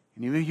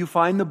 And even if you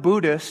find the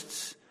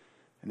Buddhists,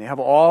 and they have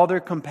all their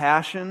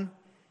compassion,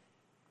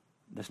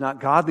 that's not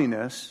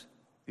godliness.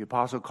 The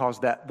apostle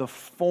calls that the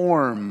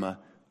form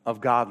of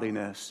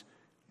godliness.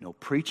 No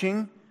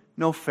preaching,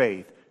 no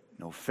faith.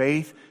 No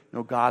faith,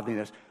 no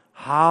godliness.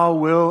 How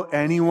will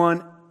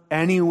anyone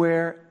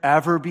anywhere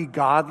ever be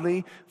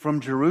godly? From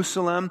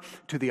Jerusalem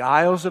to the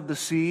Isles of the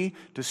Sea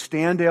to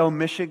Standale,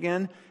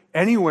 Michigan,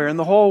 anywhere in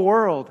the whole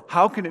world.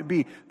 How can it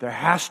be? There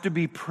has to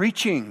be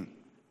preaching.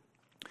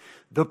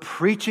 The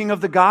preaching of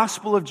the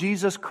gospel of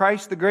Jesus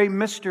Christ, the great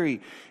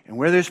mystery. And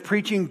where there's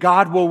preaching,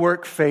 God will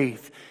work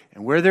faith.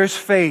 And where there's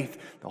faith,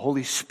 the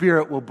Holy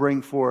Spirit will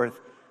bring forth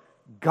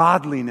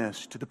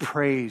godliness to the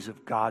praise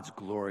of God's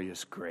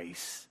glorious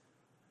grace.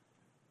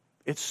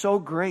 It's so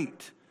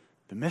great,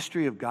 the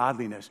mystery of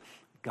godliness.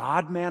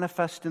 God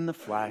manifest in the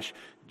flesh,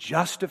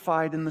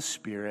 justified in the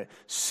Spirit,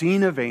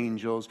 seen of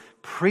angels,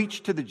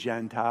 preached to the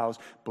Gentiles,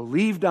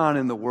 believed on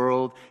in the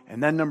world,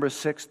 and then number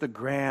 6, the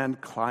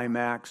grand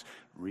climax,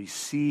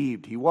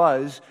 received. He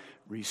was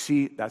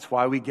received. That's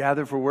why we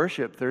gather for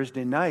worship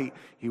Thursday night.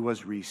 He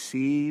was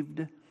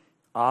received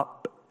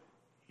up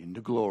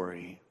into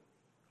glory.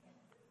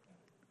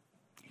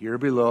 Here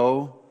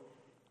below,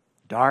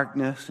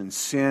 darkness and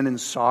sin and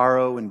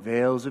sorrow and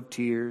veils of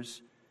tears.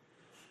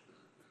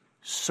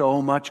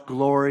 So much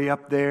glory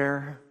up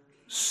there.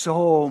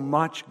 So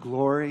much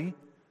glory.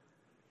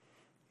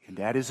 And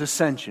at his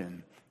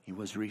ascension, he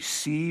was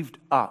received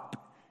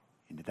up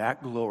into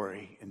that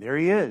glory. And there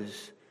he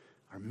is,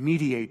 our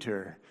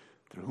mediator,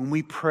 through whom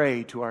we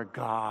pray to our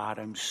God.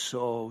 I'm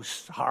so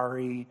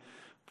sorry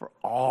for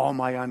all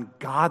my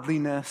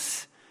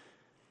ungodliness.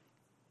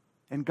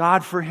 And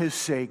God, for his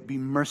sake, be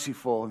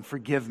merciful and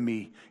forgive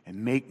me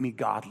and make me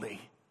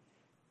godly.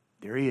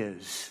 There he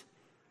is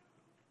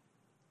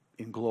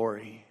in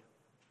glory.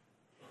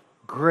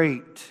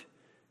 Great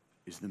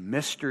is the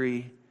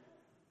mystery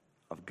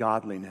of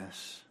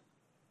godliness.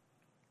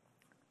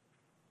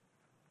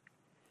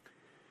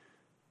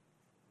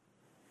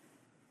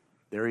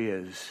 There he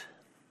is.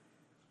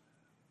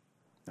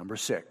 Number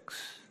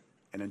 6.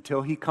 And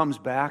until he comes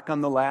back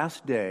on the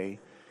last day,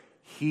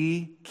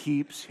 he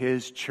keeps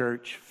his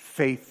church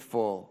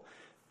faithful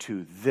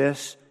to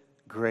this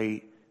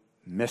great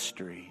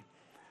mystery,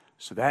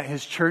 so that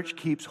his church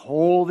keeps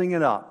holding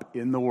it up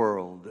in the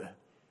world.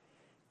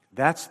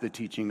 That's the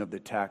teaching of the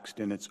text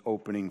in its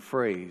opening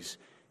phrase.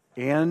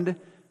 And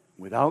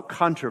without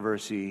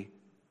controversy,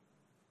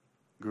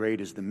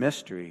 great is the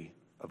mystery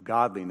of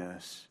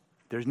godliness.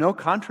 There's no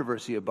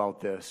controversy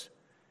about this.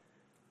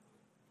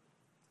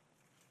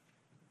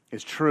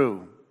 It's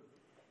true.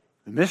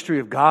 The mystery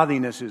of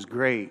godliness is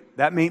great.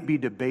 That mayn't be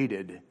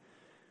debated.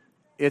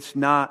 It's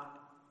not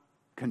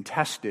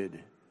contested.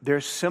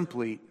 There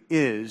simply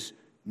is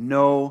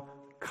no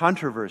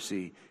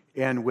controversy.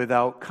 And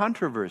without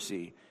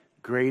controversy,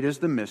 great is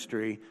the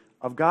mystery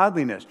of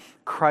godliness.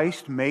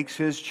 Christ makes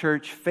his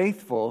church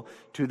faithful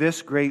to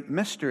this great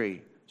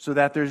mystery so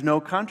that there's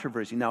no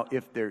controversy. Now,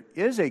 if there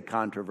is a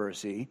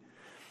controversy,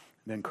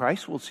 then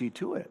Christ will see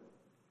to it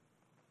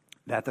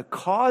that the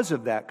cause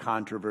of that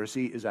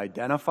controversy is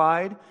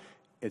identified,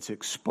 it's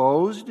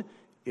exposed,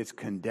 it's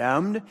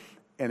condemned,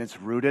 and it's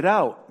rooted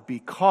out,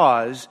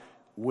 because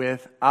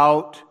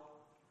without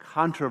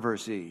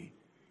controversy,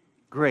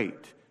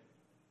 great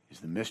is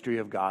the mystery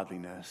of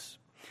godliness.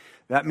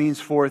 That means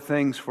 4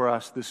 things for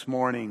us this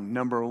morning.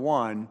 Number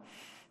 1,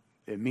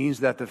 it means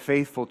that the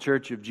faithful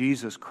church of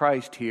Jesus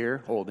Christ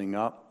here, holding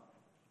up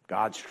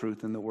God's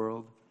truth in the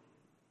world,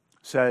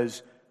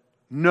 says,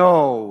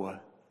 no,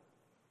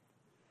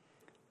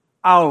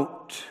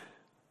 out,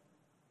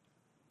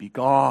 be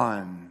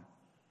gone,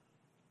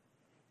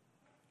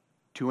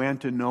 to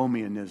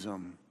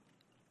antinomianism.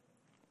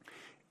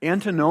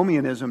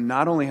 Antinomianism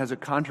not only has a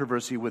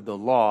controversy with the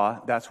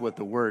law, that's what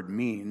the word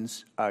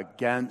means,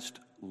 against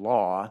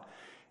law.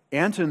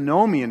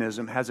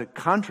 Antinomianism has a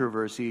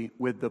controversy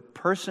with the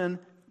person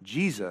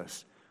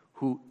Jesus,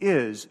 who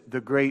is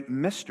the great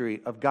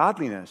mystery of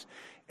godliness.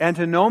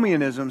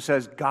 Antinomianism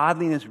says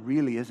godliness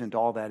really isn't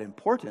all that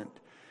important.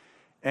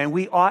 And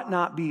we ought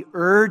not be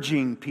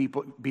urging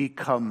people, be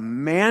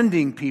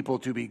commanding people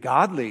to be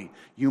godly.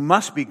 You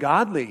must be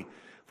godly,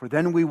 for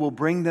then we will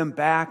bring them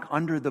back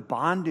under the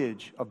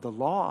bondage of the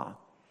law.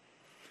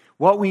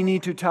 What we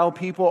need to tell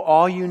people,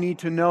 all you need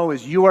to know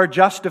is you are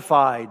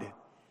justified.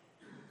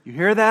 You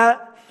hear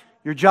that?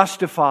 You're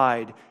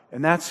justified.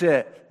 And that's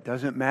it.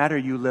 Doesn't matter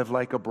you live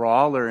like a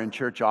brawler in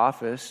church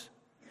office.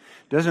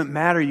 Doesn't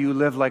matter you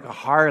live like a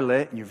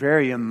harlot and you're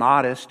very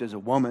immodest as a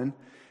woman.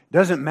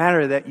 Doesn't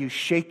matter that you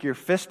shake your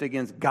fist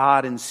against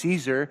God and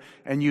Caesar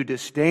and you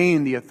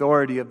disdain the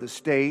authority of the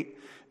state.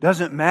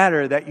 Doesn't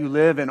matter that you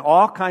live in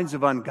all kinds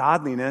of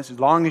ungodliness as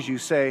long as you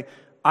say,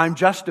 I'm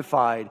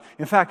justified.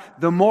 In fact,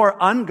 the more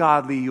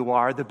ungodly you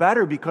are, the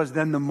better, because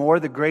then the more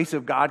the grace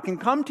of God can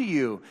come to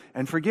you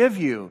and forgive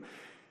you.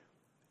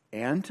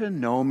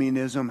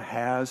 Antinomianism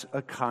has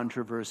a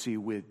controversy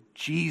with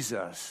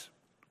Jesus,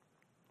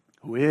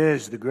 who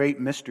is the great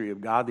mystery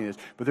of godliness.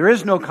 But there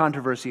is no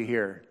controversy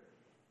here.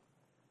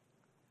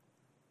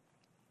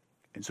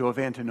 And so if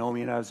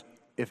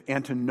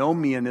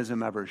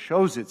antinomianism ever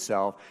shows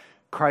itself,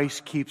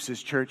 Christ keeps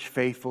his church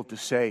faithful to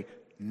say,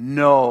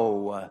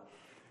 no,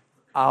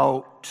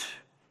 out,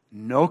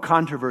 no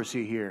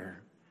controversy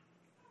here.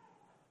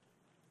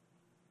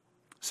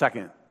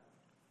 Second,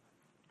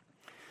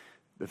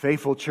 the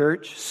faithful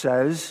church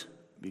says,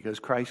 because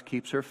Christ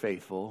keeps her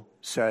faithful,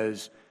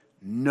 says,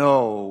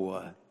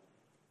 no,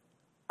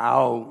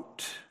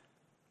 out,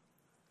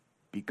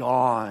 be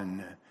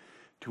gone,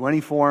 to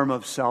any form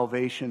of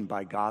salvation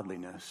by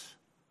godliness,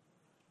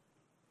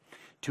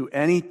 to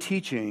any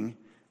teaching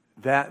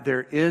that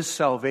there is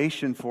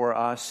salvation for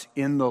us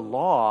in the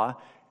law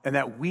and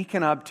that we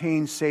can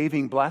obtain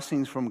saving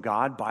blessings from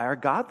God by our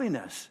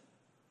godliness.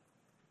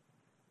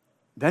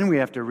 Then we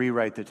have to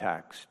rewrite the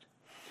text.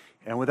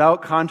 And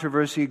without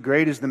controversy,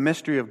 great is the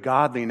mystery of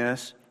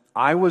godliness.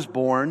 I was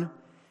born,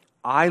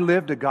 I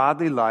lived a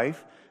godly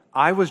life,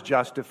 I was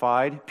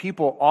justified,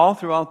 people all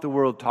throughout the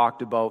world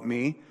talked about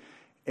me,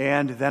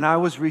 and then I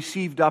was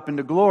received up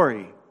into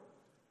glory.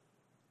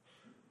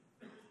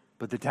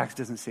 But the text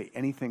doesn't say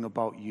anything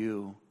about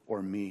you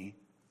or me.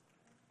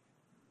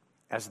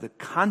 As the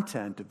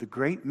content of the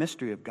great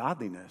mystery of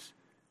godliness,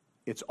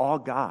 it's all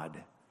God.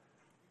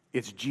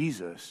 It's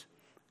Jesus.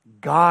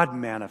 God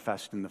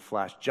manifest in the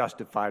flesh,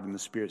 justified in the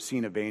Spirit,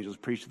 seen of angels,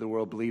 preached to the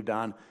world, believed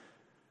on,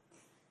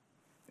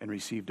 and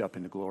received up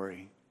into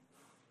glory.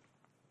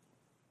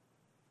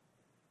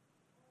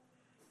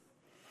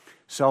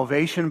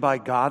 Salvation by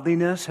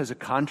godliness has a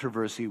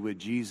controversy with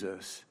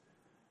Jesus.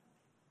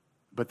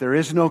 But there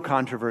is no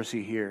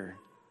controversy here.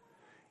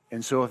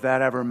 And so if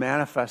that ever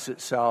manifests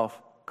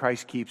itself,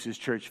 Christ keeps his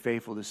church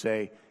faithful to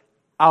say,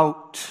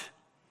 out,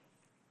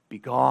 be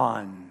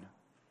gone.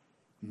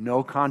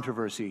 No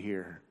controversy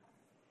here.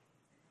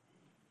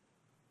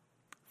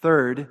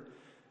 Third,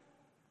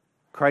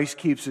 Christ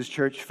keeps his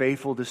church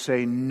faithful to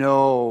say,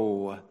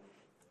 no,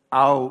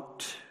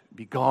 out,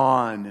 be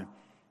gone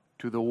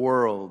to the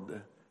world.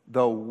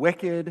 The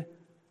wicked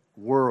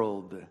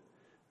world.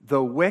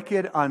 The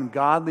wicked,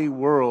 ungodly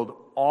world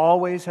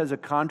always has a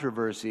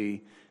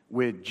controversy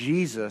with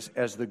Jesus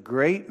as the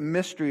great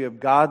mystery of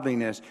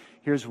godliness.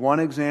 Here's one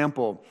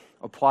example.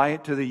 Apply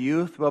it to the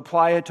youth, but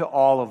apply it to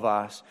all of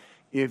us.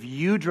 If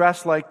you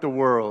dress like the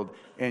world,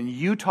 and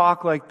you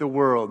talk like the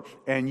world,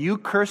 and you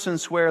curse and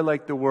swear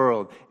like the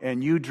world,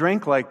 and you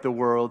drink like the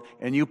world,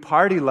 and you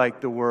party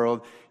like the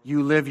world,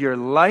 you live your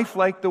life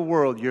like the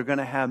world, you're going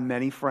to have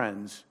many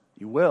friends.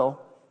 You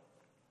will.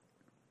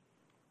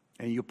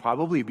 And you'll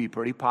probably be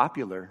pretty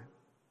popular.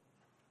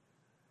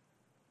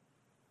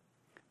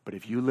 But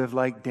if you live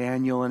like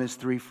Daniel and his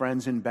 3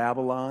 friends in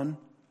Babylon,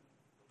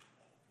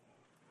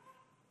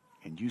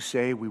 and you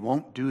say, we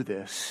won't do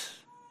this,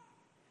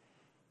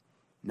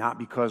 not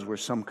because we're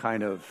some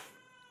kind of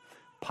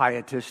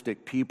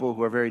pietistic people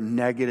who are very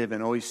negative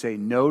and always say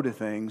no to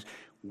things.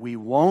 we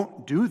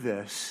won't do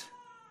this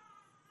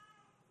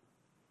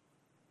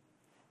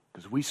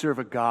because we serve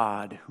a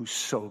God who's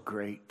so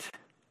great.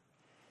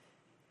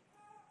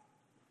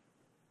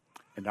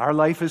 And our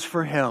life is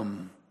for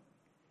Him.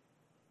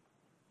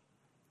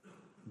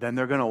 Then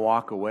they're going to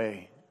walk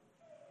away.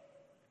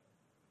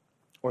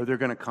 Or they're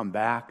going to come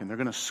back and they're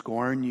going to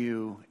scorn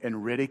you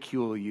and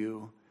ridicule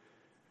you.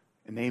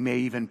 And they may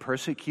even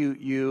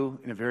persecute you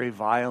in a very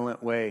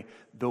violent way.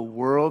 The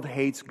world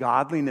hates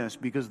godliness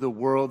because the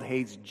world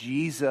hates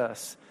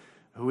Jesus,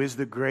 who is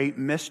the great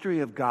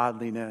mystery of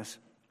godliness.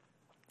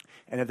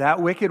 And if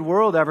that wicked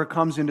world ever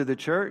comes into the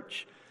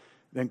church,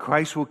 then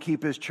Christ will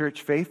keep His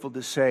church faithful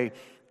to say,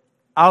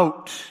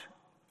 out,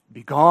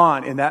 be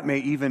gone. And that may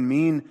even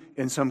mean,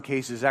 in some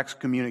cases,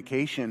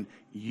 excommunication.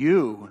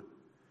 You,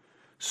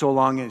 so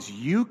long as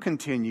you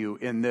continue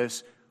in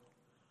this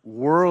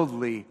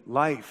worldly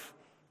life,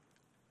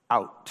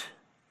 out.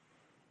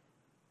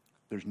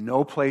 There's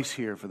no place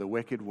here for the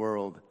wicked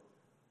world,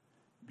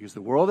 because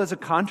the world has a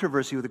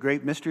controversy with the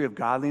great mystery of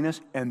godliness,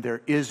 and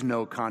there is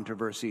no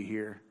controversy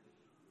here.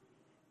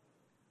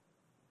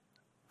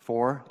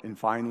 4, and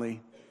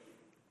finally,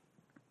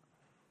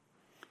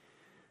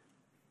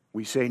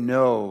 we say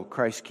no.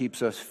 Christ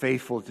keeps us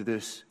faithful to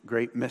this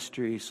great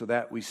mystery so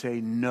that we say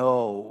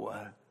no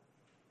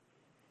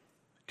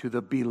to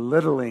the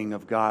belittling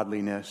of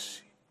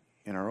godliness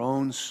in our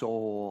own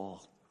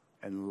soul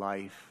and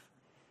life.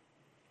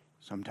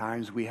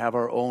 Sometimes we have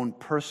our own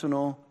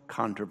personal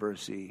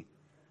controversy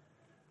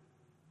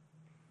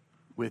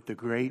with the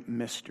great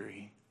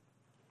mystery.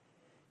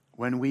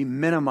 When we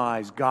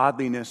minimize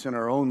godliness in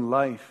our own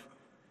life,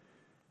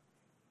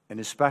 and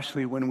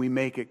especially when we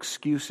make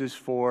excuses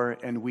for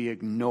and we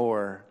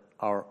ignore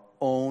our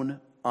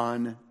own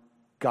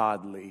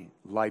ungodly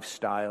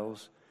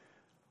lifestyles,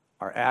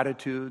 our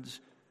attitudes,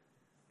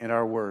 and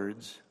our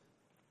words.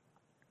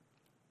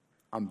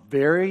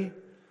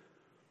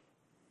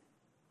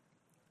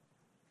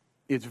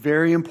 It's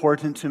very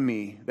important to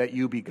me that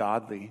you be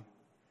godly,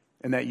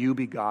 and that you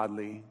be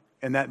godly,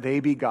 and that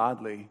they be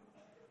godly.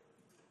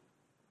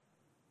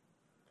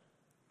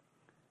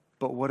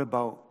 But what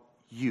about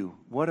you?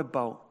 What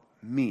about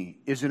me?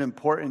 Is it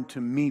important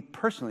to me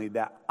personally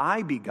that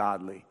I be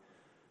godly?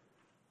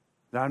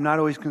 That I'm not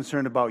always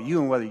concerned about you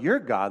and whether you're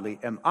godly.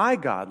 Am I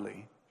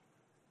godly?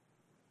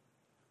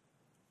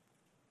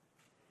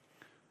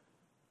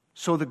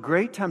 So the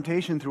great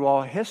temptation through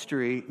all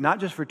history, not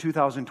just for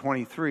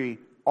 2023,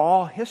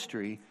 all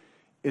history,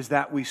 is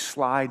that we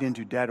slide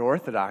into dead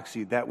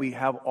orthodoxy, that we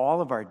have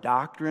all of our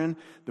doctrine,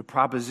 the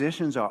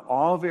propositions are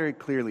all very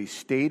clearly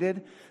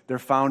stated. They're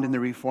found in the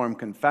Reformed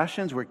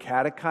confessions. We're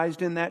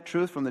catechized in that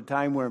truth from the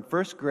time we're in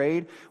first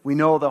grade. We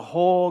know the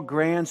whole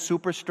grand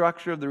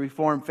superstructure of the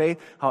Reformed faith,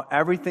 how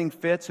everything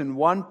fits in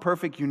one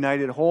perfect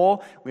united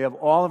whole. We have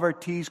all of our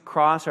T's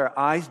crossed, our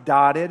I's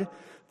dotted.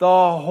 The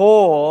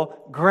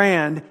whole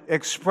grand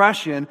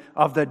expression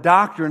of the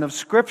doctrine of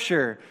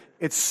Scripture.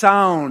 It's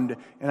sound,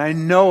 and I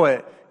know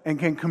it, and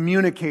can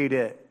communicate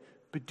it.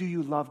 But do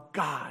you love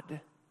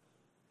God?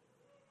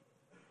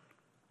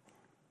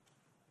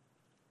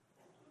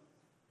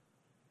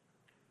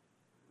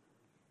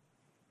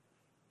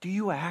 Do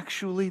you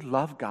actually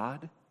love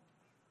God?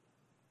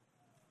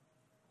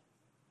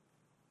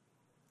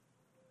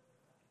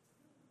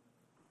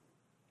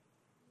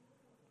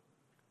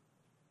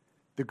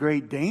 The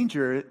great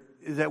danger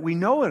is that we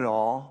know it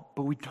all,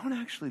 but we don't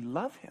actually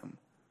love Him.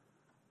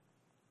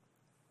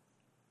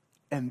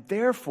 And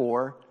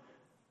therefore,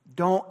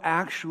 don't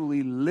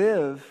actually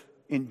live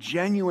in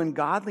genuine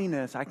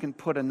godliness. I can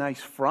put a nice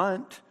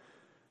front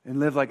and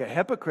live like a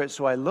hypocrite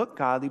so I look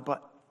godly,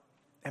 but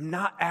am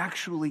not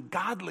actually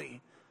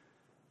godly.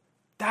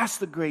 That's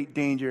the great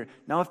danger.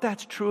 Now, if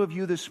that's true of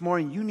you this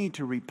morning, you need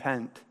to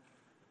repent.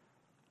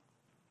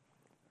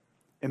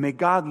 And may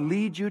God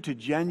lead you to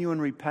genuine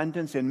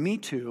repentance, and me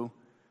too,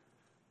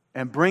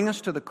 and bring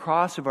us to the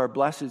cross of our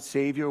blessed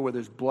Savior where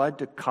there's blood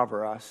to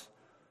cover us.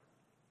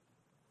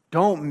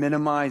 Don't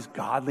minimize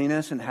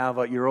godliness and have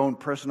your own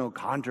personal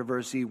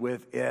controversy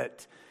with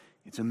it.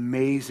 It's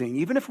amazing.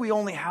 Even if we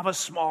only have a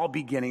small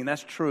beginning,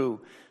 that's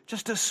true.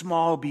 Just a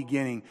small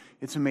beginning.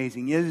 It's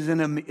amazing.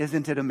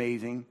 Isn't it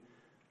amazing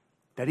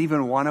that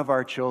even one of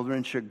our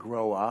children should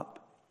grow up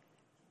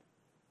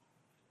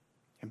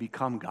and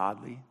become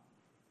godly?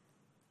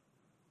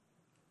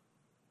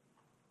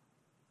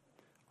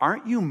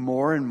 Aren't you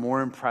more and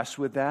more impressed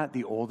with that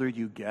the older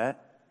you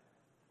get?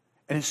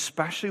 And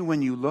especially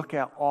when you look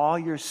at all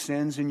your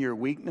sins and your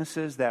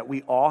weaknesses that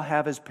we all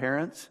have as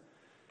parents,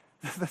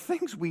 the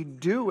things we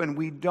do and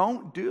we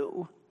don't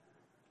do.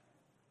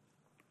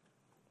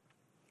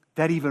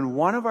 That even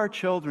one of our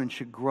children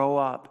should grow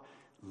up,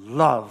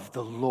 love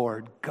the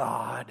Lord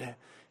God,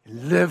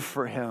 and live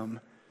for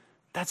Him.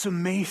 That's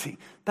amazing.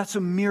 That's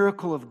a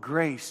miracle of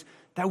grace.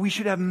 That we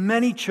should have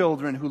many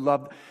children who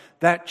love,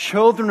 that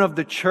children of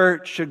the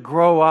church should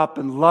grow up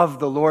and love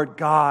the Lord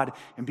God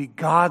and be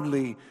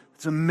godly.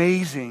 It's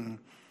amazing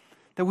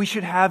that we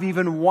should have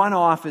even one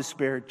office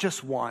bearer,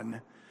 just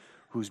one,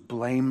 who's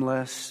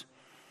blameless,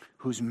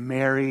 who's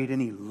married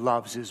and he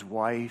loves his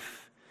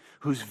wife,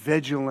 who's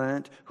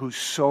vigilant, who's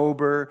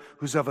sober,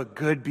 who's of a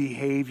good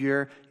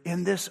behavior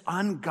in this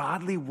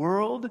ungodly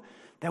world,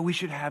 that we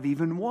should have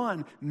even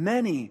one,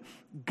 many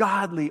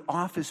godly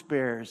office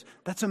bearers.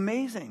 That's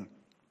amazing.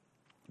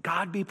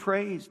 God be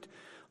praised.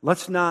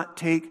 Let's not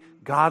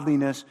take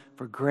godliness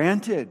for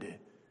granted,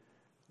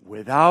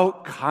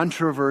 without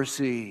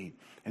controversy.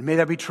 And may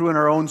that be true in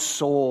our own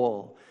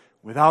soul.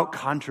 Without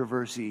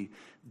controversy,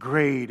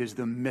 great is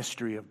the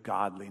mystery of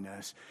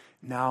godliness.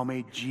 Now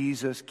may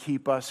Jesus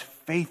keep us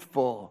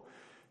faithful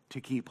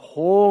to keep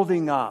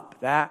holding up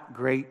that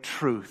great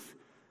truth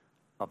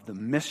of the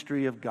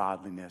mystery of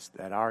godliness,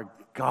 that our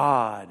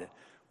God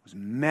was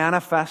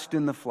manifest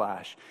in the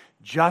flesh,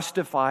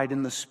 justified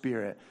in the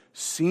Spirit,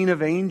 seen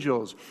of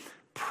angels,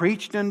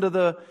 preached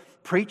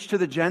to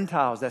the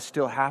Gentiles. That's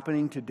still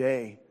happening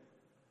today.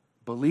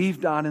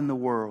 Believed on in the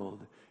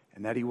world,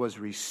 and that he was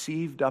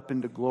received up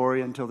into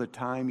glory until the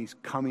time he's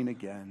coming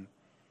again.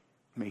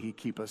 May he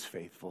keep us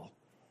faithful.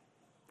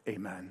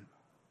 Amen.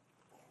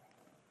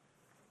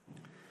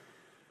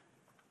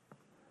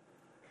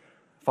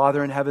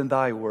 Father in heaven,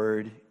 thy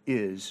word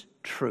is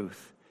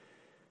truth.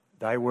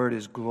 Thy word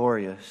is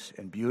glorious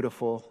and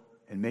beautiful,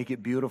 and make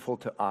it beautiful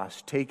to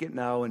us. Take it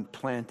now and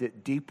plant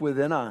it deep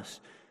within us,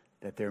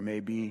 that there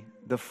may be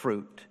the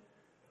fruit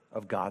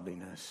of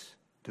godliness,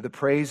 to the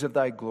praise of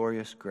thy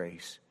glorious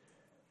grace.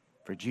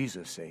 For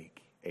Jesus'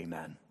 sake,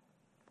 amen.